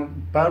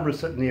 Barbara's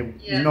sitting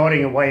there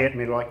nodding away at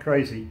me like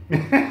crazy.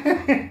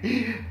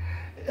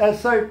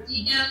 So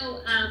you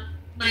know,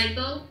 my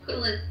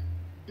vocal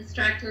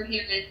instructor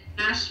here in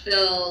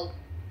Nashville,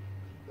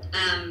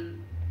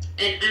 and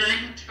I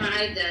have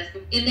tried this.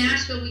 In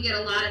Nashville, we get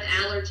a lot of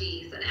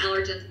allergies and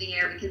allergens in the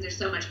air because there's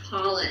so much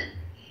pollen.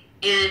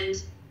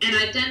 And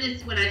I've done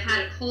this when I've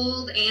had a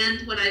cold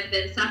and when I've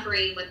been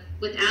suffering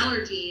with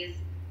allergies.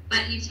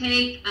 But you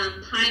take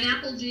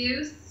pineapple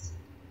juice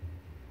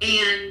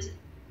and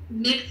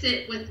mix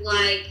it with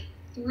like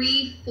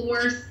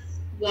 3/4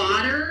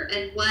 water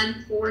and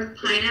 1/4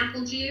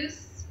 pineapple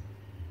juice.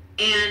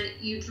 and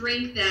you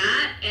drink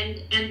that,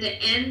 and the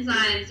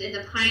enzymes in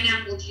the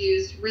pineapple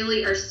juice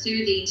really are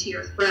soothing to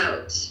your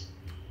throat.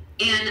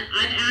 And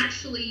I've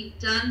actually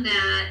done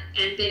that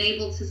and been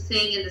able to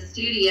sing in the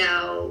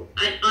studio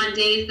on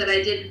days that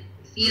I didn't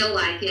feel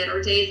like it,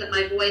 or days that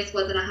my voice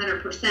wasn't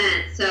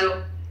 100%.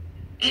 So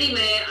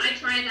anyway, I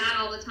try that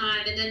all the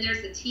time. And then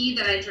there's a tea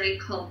that I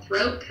drink called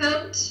Throat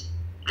Coat.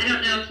 I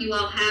don't know if you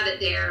all have it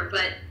there,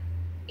 but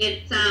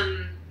it's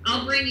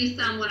I'll bring you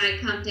some when I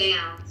come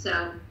down.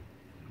 So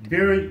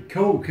very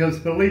cool, because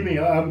believe me,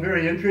 I'm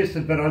very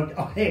interested, but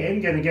I am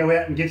going to go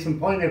out and get some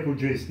pineapple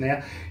juice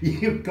now.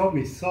 You've got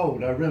me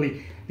sold. I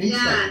really need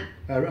some.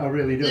 I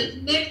really do. Just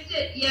mix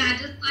it,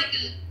 just like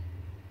a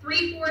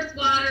 3/4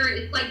 water.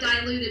 It's like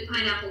diluted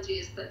pineapple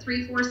juice, but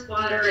 3/4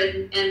 water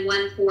and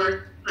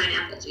 1/4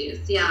 pineapple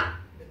juice. Yeah,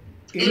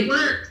 it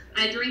works.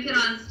 I drink it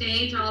on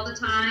stage all the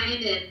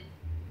time, and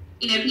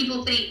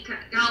people think,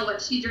 oh,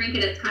 what's she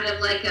drinking? It's kind of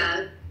like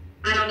I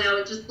don't know.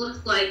 It just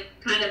looks like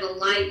kind of a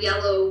light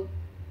yellow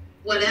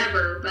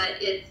whatever, but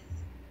it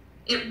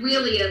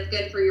really is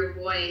good for your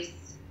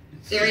voice.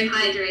 Very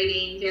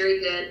hydrating, very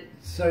good.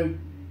 So,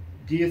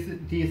 do you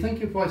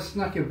think if I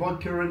snuck a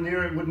vodka in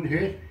there, it wouldn't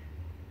hurt?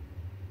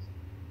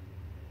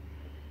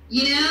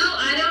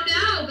 I don't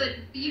know, but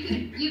you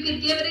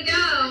could give it a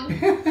go.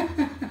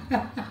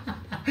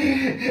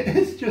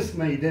 It's just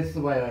me. That's the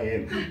way I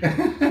am.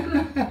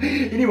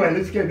 Anyway,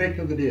 let's go back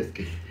to the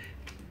desk.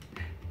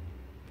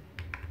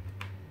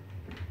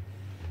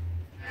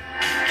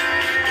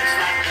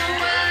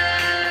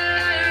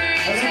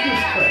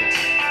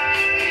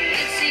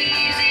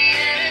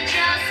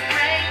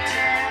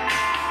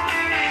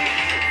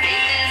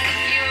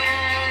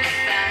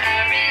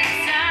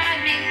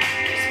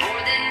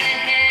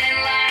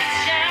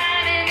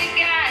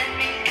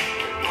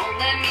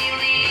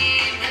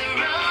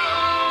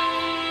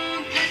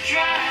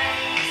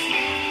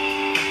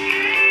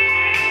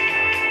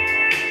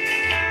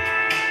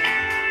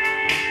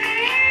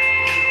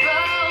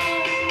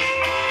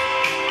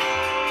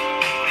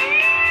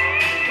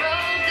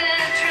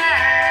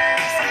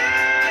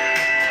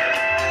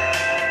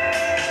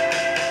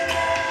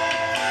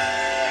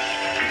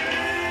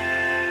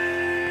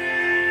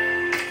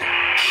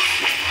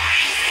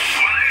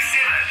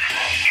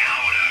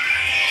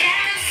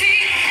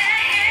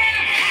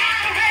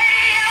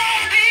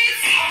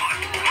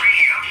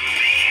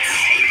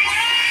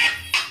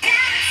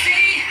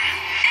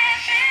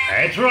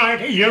 That's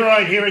right, you're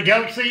right here at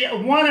Galaxy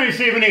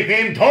 107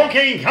 FM,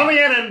 talking, coming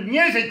out of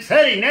Music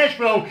City,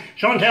 Nashville,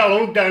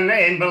 Shantell Ogden,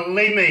 and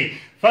believe me,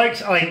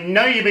 folks, I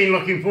know you've been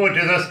looking forward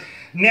to this.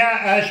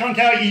 Now,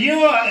 Shantell,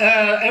 your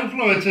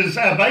influences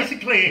are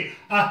basically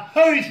a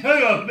who's who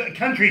of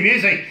country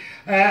music,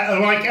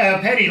 like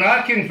Paddy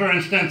Larkin, for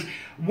instance.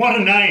 What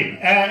a name.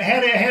 How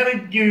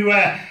did you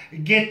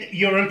get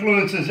your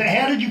influences?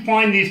 How did you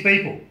find these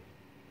people?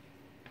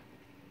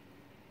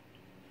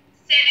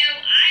 So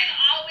I've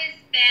always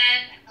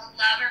been a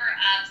lover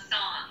of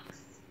songs,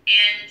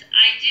 and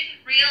I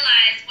didn't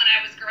realize when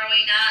I was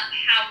growing up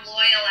how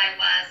loyal I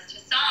was to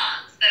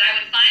songs, that I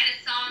would find a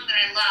song that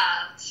I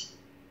loved,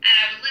 and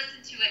I would listen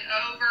to it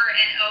over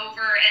and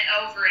over and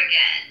over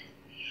again.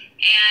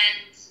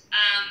 And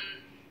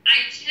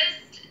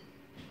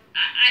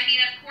I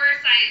mean, of course,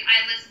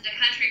 I listened to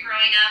country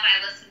growing up,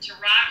 I listened to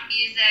rock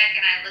music,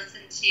 and I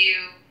listened to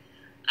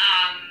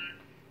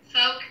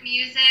folk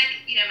music.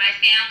 My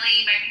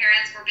family, my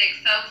parents were big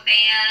folk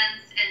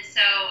fans, and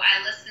so I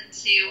listened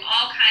to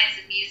all kinds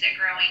of music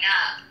growing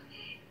up,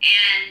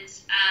 and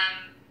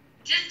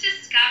just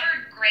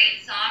discovered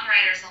great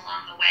songwriters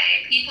along the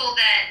way. People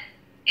that,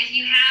 if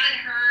you haven't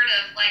heard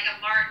of, like a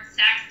Martin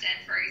Sexton,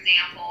 for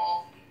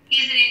example,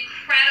 he's an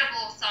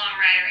incredible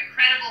songwriter,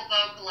 incredible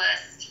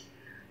vocalist.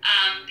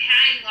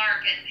 Patty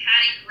Larkin,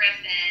 Patty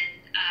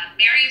Griffin,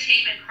 Mary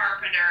Chapin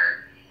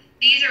Carpenter.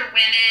 These are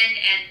women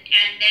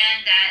and men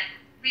that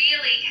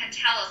really can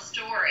tell a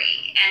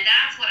story, and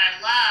that's what I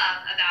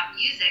love about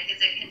music,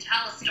 is it can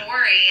tell a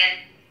story.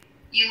 And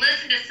you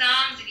listen to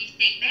songs and you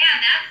think, man,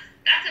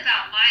 that's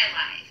about my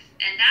life,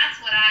 and that's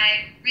what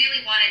I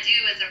really want to do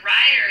as a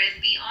writer, is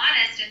be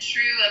honest and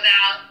true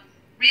about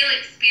real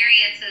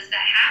experiences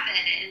that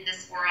happen in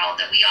this world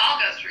that we all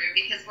go through,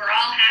 because we're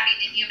all having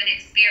a human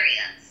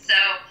experience. So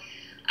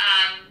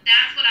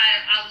that's what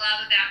I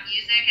love about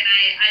music, and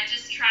I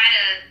just try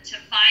to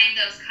find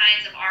those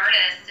kinds of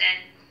artists,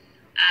 and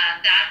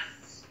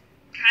that's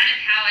kind of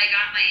how I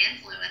got my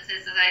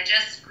influences, is I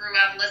just grew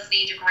up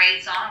listening to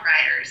great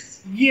songwriters.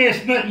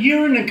 Yes, but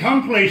you're an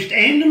accomplished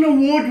and an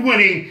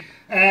award-winning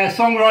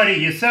songwriter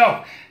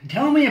yourself.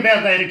 Tell me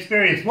about that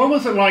experience. What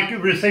was it like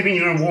receiving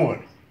an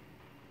award?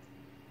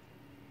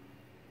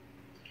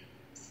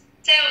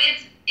 So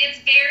it's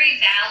very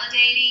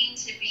validating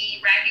to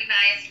be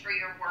recognized for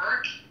your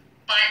work,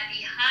 but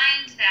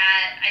behind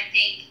that, I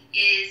think,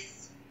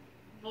 is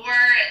more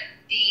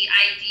the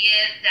idea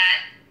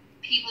that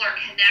people are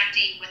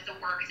connecting with the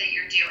work that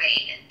you're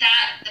doing.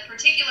 That the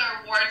particular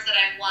awards that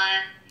I've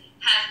won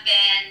have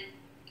been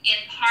in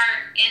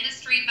part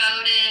industry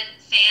voted,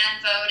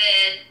 fan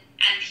voted,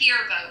 and peer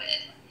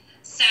voted.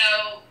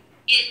 So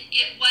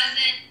it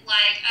wasn't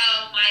like,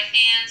 oh, my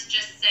fans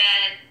just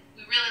said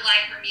we really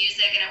like her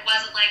music, and it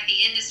wasn't like the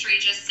industry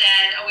just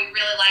said, oh, we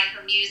really like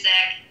her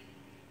music,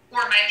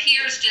 or my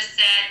peers just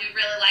said we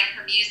really like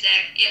her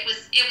music. It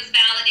was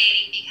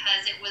validating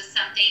because it was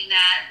something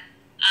that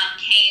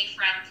came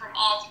from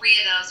all three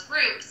of those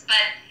groups.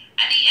 But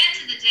at the end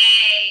of the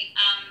day,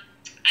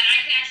 and I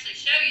can actually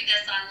show you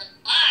this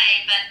online,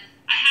 but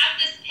I have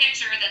this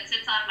picture that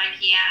sits on my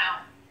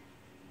piano.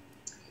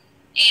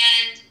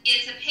 And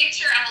it's a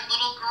picture of a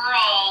little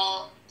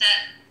girl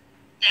that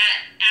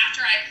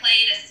after I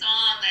played a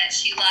song that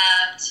she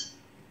loved,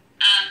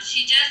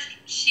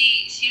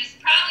 she was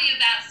probably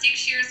about 6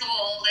 years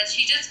old, and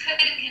she just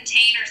couldn't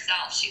contain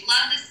herself. She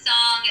loved this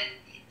song, and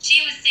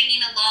she was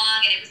singing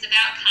along, and it was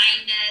about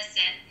kindness,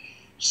 and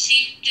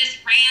she just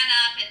ran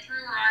up and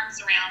threw her arms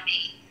around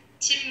me.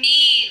 To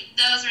me,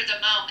 those are the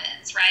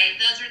moments, right?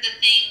 Those are the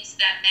things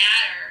that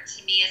matter to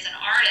me as an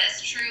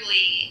artist,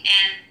 truly.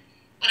 And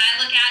when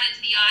I look out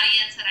into the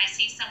audience and I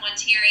see someone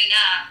tearing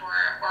up,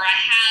 or I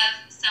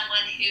have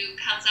someone who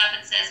comes up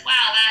and says,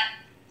 wow,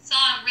 that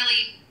song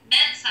really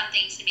meant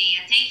something to me,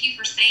 and thank you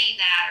for saying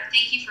that, or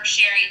thank you for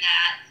sharing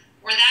that,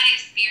 or that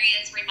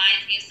experience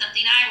reminds me of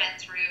something I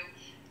went through,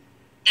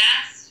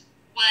 that's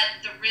what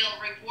the real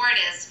reward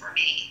is for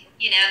me.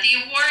 You know,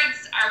 the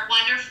awards are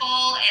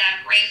wonderful, and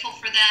I'm grateful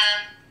for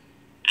them.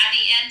 At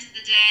the end of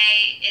the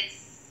day,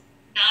 it's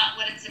not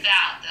what it's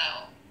about,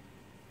 though.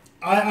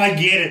 I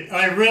get it.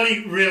 I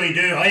really, really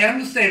do. I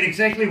understand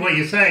exactly what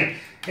you're saying.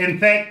 In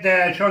fact,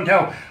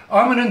 Shantell,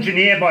 I'm an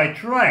engineer by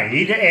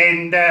trade,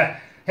 and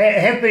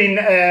have been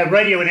a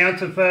radio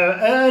announcer for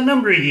a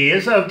number of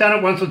years. I've done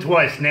it once or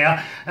twice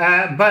now.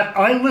 But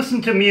I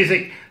listen to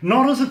music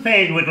not as a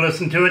fan would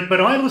listen to it, but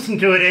I listen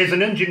to it as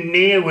an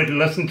engineer would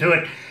listen to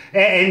it.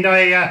 And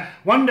I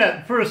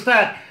wonder, for a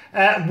start,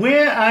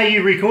 where are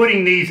you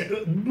recording these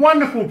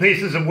wonderful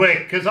pieces of work?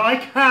 Because I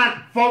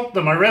can't fault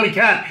them, I really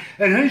can't.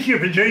 And who's your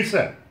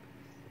producer?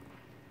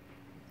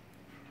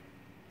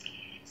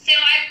 So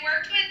I've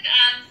worked with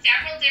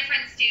several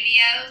different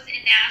studios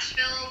in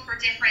Nashville for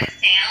different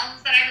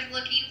sounds that I was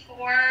looking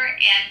for,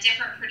 and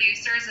different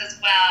producers as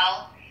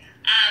well.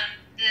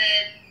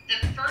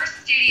 The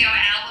first studio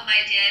album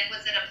I did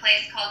was at a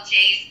place called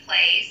Jay's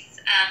Place.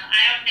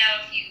 I don't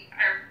know if you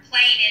are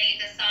playing any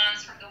of the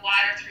songs from the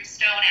Water Through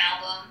Stone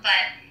album,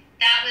 but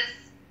that was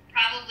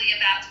probably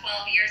about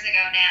 12 years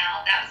ago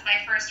now. That was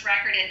my first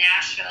record in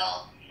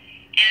Nashville,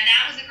 and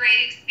that was a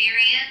great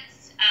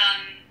experience.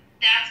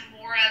 That's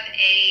more of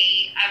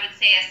I would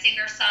say, a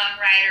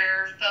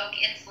singer-songwriter,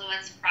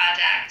 folk-influenced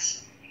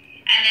project.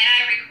 And then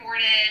I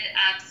recorded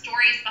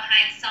Stories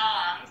Behind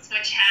Songs,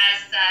 which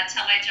has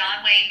Till My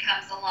John Wayne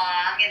Comes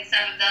Along and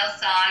some of those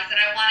songs, and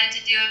I wanted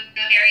to do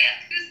a very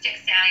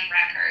acoustic-sounding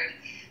record.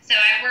 So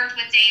I worked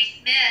with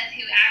Dave Smith,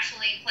 who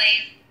actually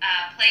played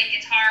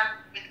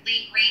guitar with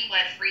Lee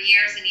Greenwood for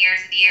years and years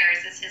and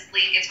years as his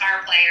lead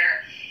guitar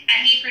player.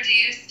 And he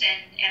produced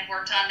and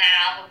worked on that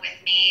album with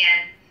me,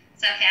 and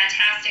some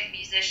fantastic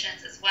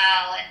musicians as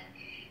well. And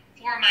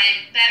for my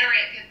Better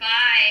It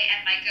Goodbye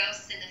and my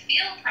Ghosts in the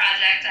Field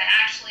project, I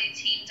actually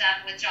teamed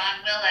up with John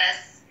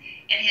Willis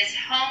in his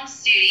home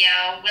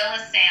studio,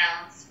 Willis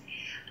Sounds.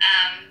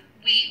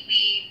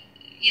 We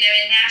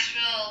in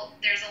Nashville,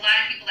 there's a lot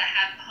of people that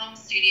have home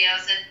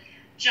studios, and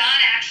John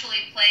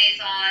actually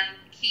plays on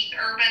Keith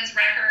Urban's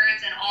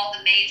records and all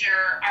the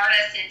major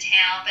artists in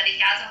town, but he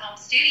has a home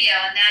studio,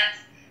 and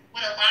that's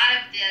what a lot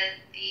of the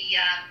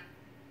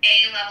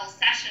A-level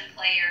session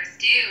players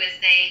do, is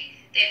they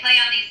play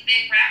on these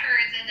big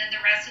records, and then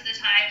the rest of the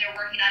time they're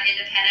working on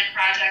independent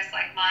projects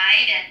like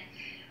mine. And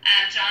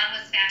John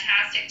was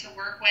fantastic to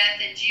work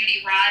with, and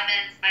Judy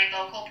Rodman's my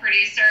vocal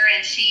producer,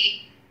 and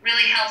she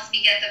really helps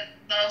me get the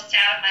most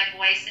out of my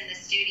voice in the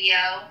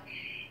studio.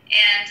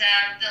 And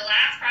the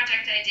last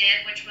project I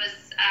did, which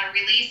was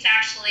released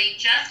actually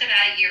just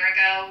about a year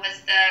ago, was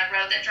The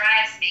Road That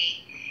Drives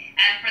Me.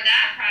 And for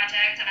that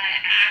project,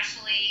 I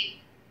actually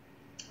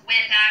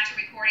went back to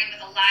recording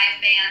with a live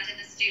band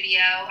in the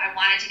studio. I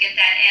wanted to get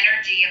that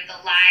energy of the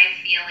live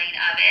feeling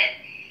of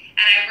it.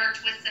 And I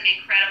worked with some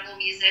incredible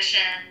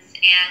musicians,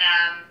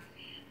 and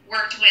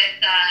worked with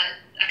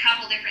a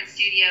couple different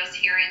studios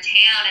here in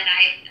town. And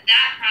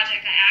that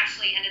project I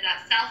actually ended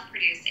up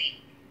self-producing.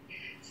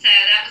 So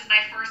that was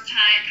my first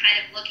time kind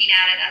of looking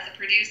at it as a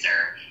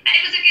producer. And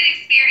it was a good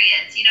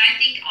experience. You know, I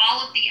think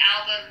all of the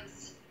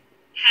albums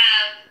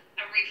have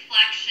a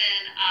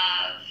reflection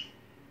of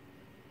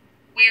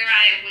where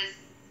I was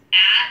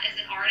at as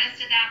an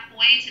artist at that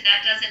point, and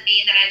that doesn't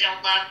mean that I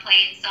don't love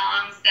playing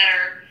songs that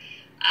are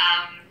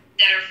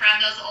from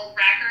those old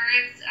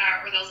records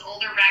or those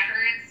older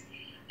records.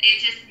 It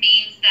just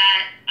means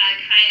that I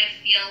kind of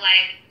feel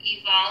like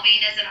evolving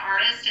as an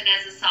artist and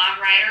as a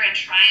songwriter and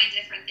trying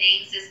different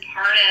things is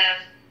part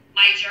of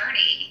my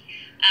journey.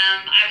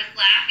 I was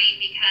laughing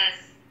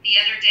because the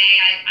other day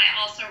I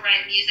also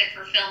write music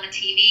for film and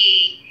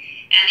TV,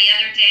 and the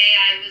other day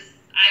I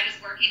was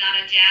working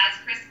on a jazz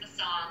Christmas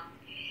song,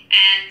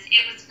 And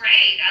it was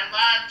great. I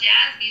love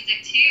jazz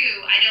music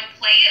too. I don't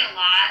play it a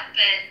lot,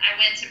 but I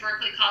went to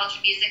Berklee College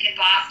of Music in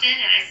Boston,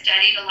 and I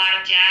studied a lot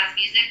of jazz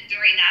music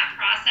during that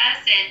process.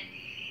 And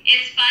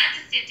it's fun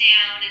to sit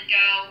down and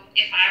go,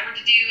 if I were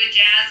to do a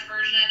jazz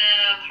version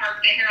of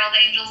Hark the Herald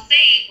Angels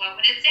Sing, what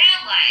would it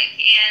sound like?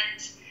 And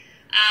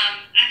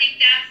I think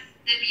that's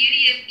the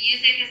beauty of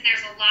music, is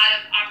there's a lot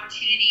of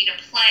opportunity to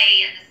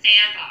play in the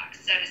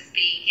sandbox, so to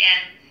speak.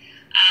 And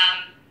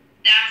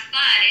that's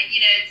fun.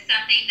 It's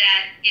something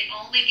that it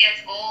only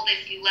gets old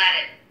if you let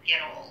it get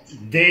old.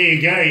 There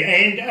you go.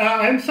 And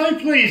I'm so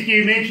pleased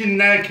you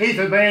mentioned Keith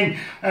Urban.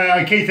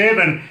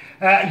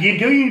 You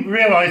do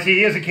realise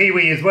he is a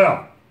Kiwi as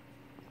well.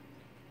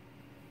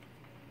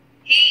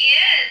 He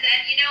is.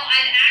 And,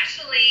 I've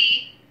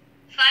actually,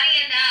 funny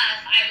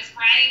enough, I was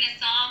writing a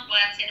song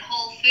once in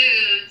Whole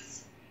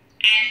Foods,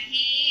 and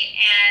he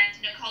and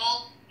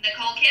Nicole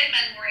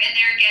Kidman were in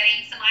there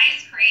getting some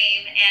ice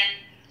cream, and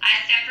I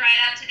stepped right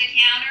up to the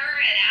counter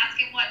and asked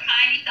him what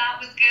kind he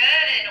thought was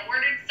good and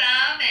ordered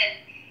some.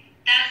 And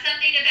that's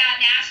something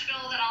about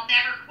Nashville that I'll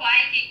never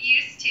quite get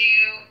used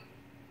to.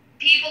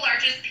 People are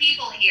just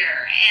people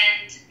here,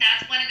 and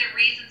that's one of the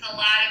reasons a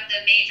lot of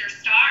the major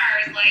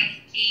stars like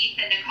Keith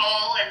and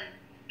Nicole and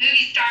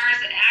movie stars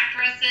and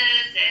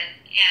actresses and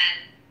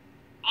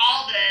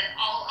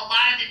a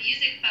lot of the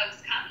music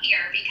folks come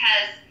here,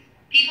 because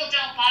people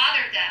don't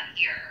bother them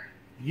here.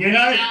 They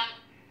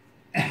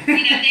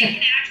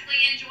can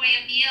actually enjoy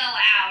a meal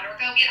out or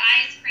go get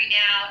ice cream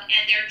out,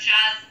 and they're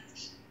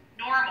just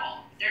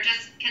normal. They're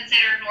just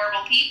considered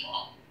normal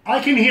people. I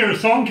can hear a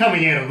song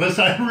coming out of this,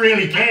 I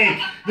really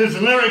can. There's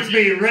lyrics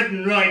being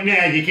written right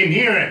now, you can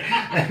hear it.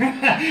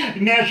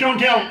 Now,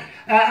 Shantell,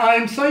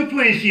 I'm so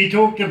pleased you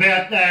talked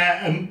about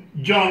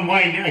John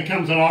Wayne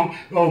comes along,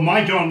 or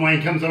my John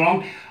Wayne comes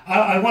along.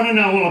 I want to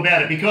know all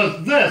about it,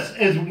 because this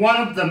is one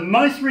of the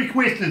most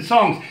requested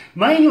songs,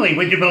 mainly,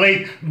 would you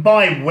believe,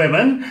 by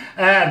women.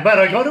 But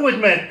I got to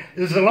admit,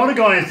 there's a lot of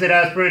guys that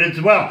ask for it as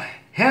well.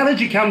 How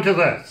did you come to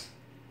this?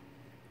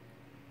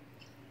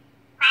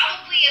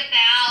 Probably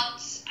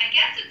I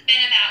guess it's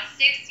been about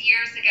 6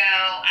 years ago,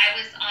 I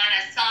was on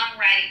a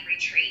songwriting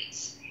retreat,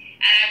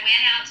 and I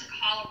went out to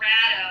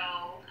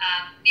Colorado,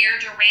 near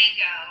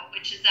Durango,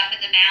 which is up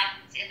in the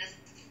mountains in the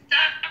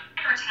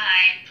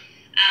summertime,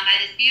 by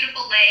this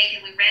beautiful lake,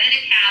 and we rented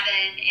a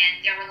cabin,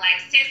 and there were like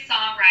 6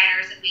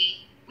 songwriters, and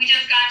we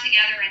just got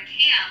together and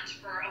camped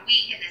for a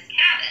week in this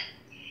cabin.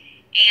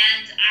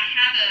 And I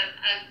have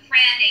a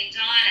friend named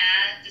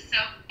Donna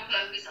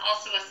DeSopo, who's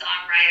also a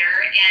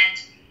songwriter,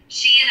 and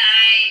she and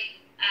I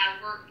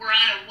were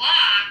on a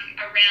walk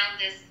around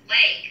this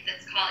lake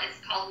it's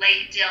called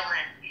Lake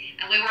Dillon.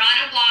 And we were on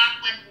a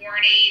walk one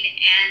morning,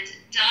 and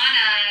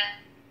Donna,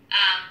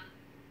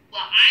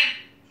 I'm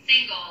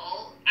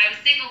single. I was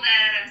single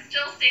then, and I'm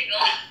still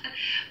single.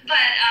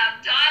 But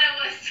Donna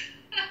was,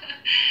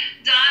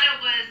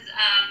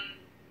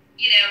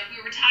 we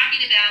were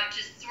talking about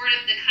just sort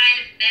of the kind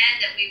of men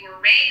that we were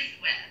raised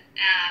with.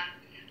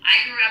 I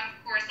grew up, of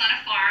course, on a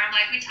farm,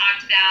 like we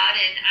talked about,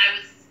 and I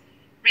was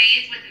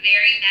raised with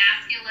very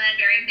masculine,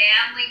 very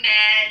manly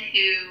men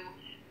who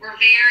were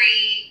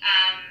very,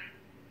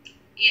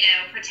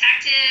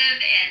 protective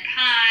and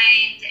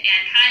kind,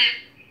 and kind of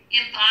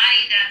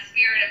embodied that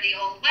spirit of the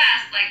Old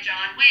West, like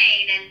John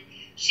Wayne. And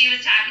she was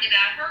talking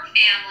about her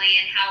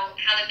family and how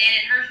the men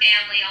in her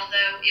family,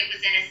 although it was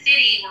in a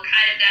city, were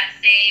kind of that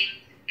same,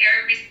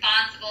 very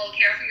responsible,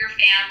 care for your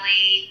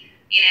family,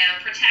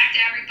 protect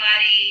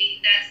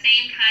everybody, that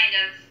same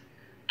kind of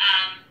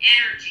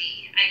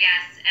energy, I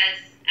guess,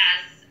 as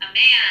a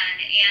man.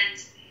 And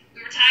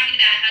we were talking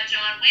about how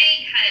John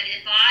Wayne kind of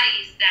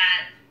embodies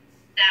that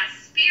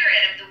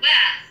spirit of the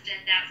West, and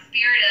that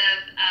spirit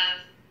of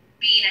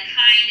being a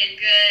kind and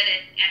good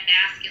and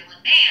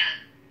masculine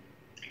man.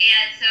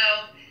 And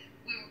so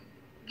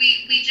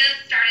we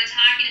just started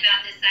talking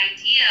about this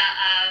idea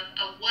of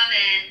a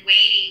woman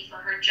waiting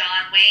for her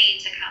John Wayne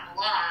to come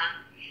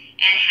along,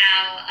 and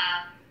how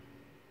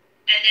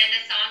and then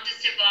the song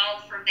just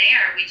evolved from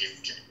there. We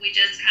just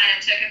kind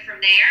of took it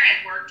from there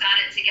and worked on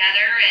it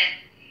together,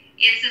 and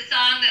it's a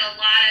song that a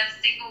lot of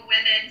single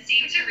women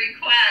seem to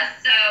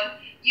request. So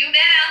you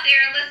men out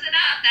there, listen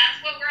up. That's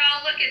what we're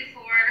all looking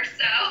for.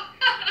 So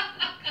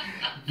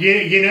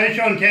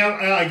Shantell,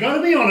 I got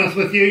to be honest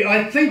with you.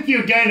 I think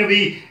you're going to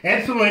be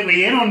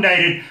absolutely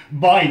inundated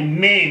by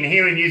men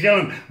here in New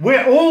Zealand.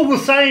 We're all the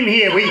same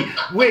here. We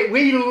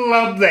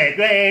love that,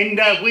 and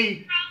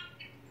we.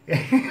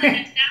 That's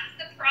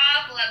the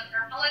problem.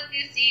 We're all in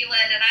New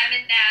Zealand, and I'm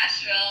in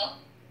Nashville.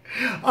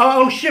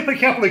 I'll ship a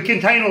couple of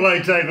container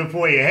loads over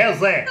for you. How's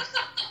that?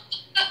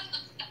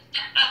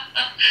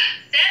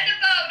 Send a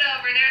boat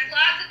over. There's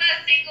lots of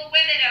us single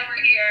women over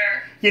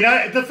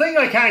here. The thing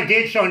I can't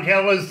get,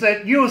 Shantell, is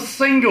that you're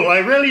single. I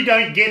really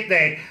don't get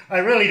that. I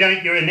really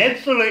don't. You're an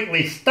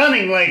absolutely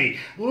stunning lady.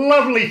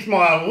 Lovely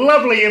smile,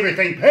 lovely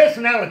everything,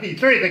 personality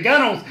through the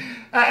gunnels.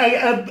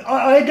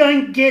 I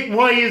don't get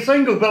why you're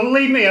single.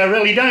 Believe me, I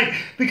really don't.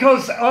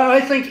 Because I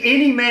think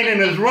any man in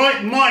his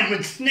right mind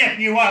would snap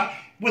you up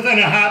within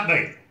a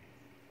heartbeat.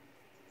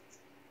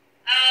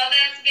 Oh,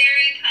 that's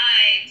very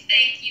kind.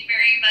 Thank you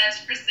very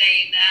much for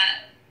saying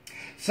that.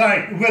 So,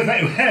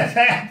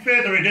 without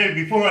further ado,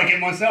 before I get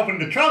myself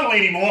into trouble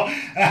anymore,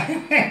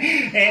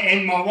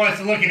 and my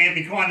wife's looking at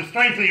me kind of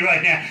strangely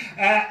right now,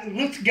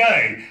 let's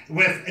go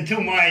with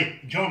until my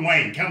John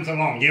Wayne comes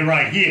along. You're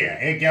right here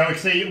at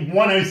Galaxy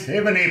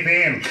 107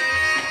 FM.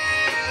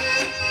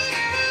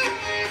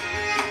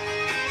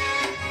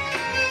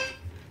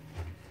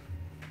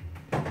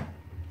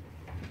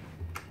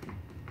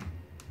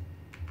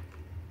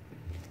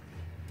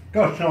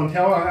 Gosh,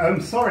 Shantell,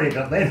 I'm sorry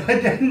about that. I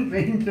didn't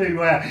mean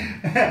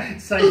to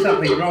say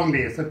something wrong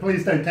there, so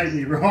please don't take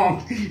me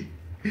wrong.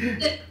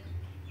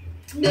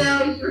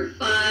 No, you're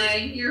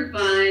fine. You're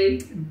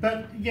fine.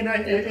 But, you know,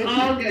 It's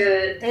all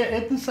good.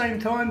 At the same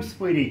time,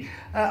 sweetie,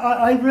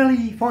 I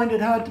really find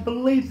it hard to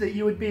believe that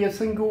you would be a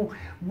single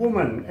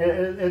woman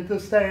at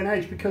this day and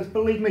age, because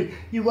believe me,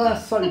 you are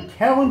so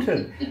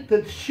talented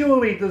that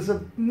surely there's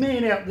a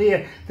man out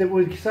there that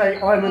would say,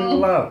 I'm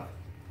in love.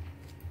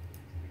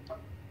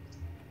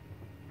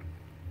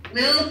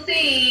 We'll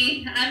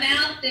see. I'm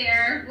out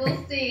there.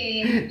 We'll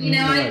see. You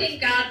know, I think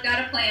God's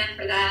got a plan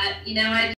for that. You know,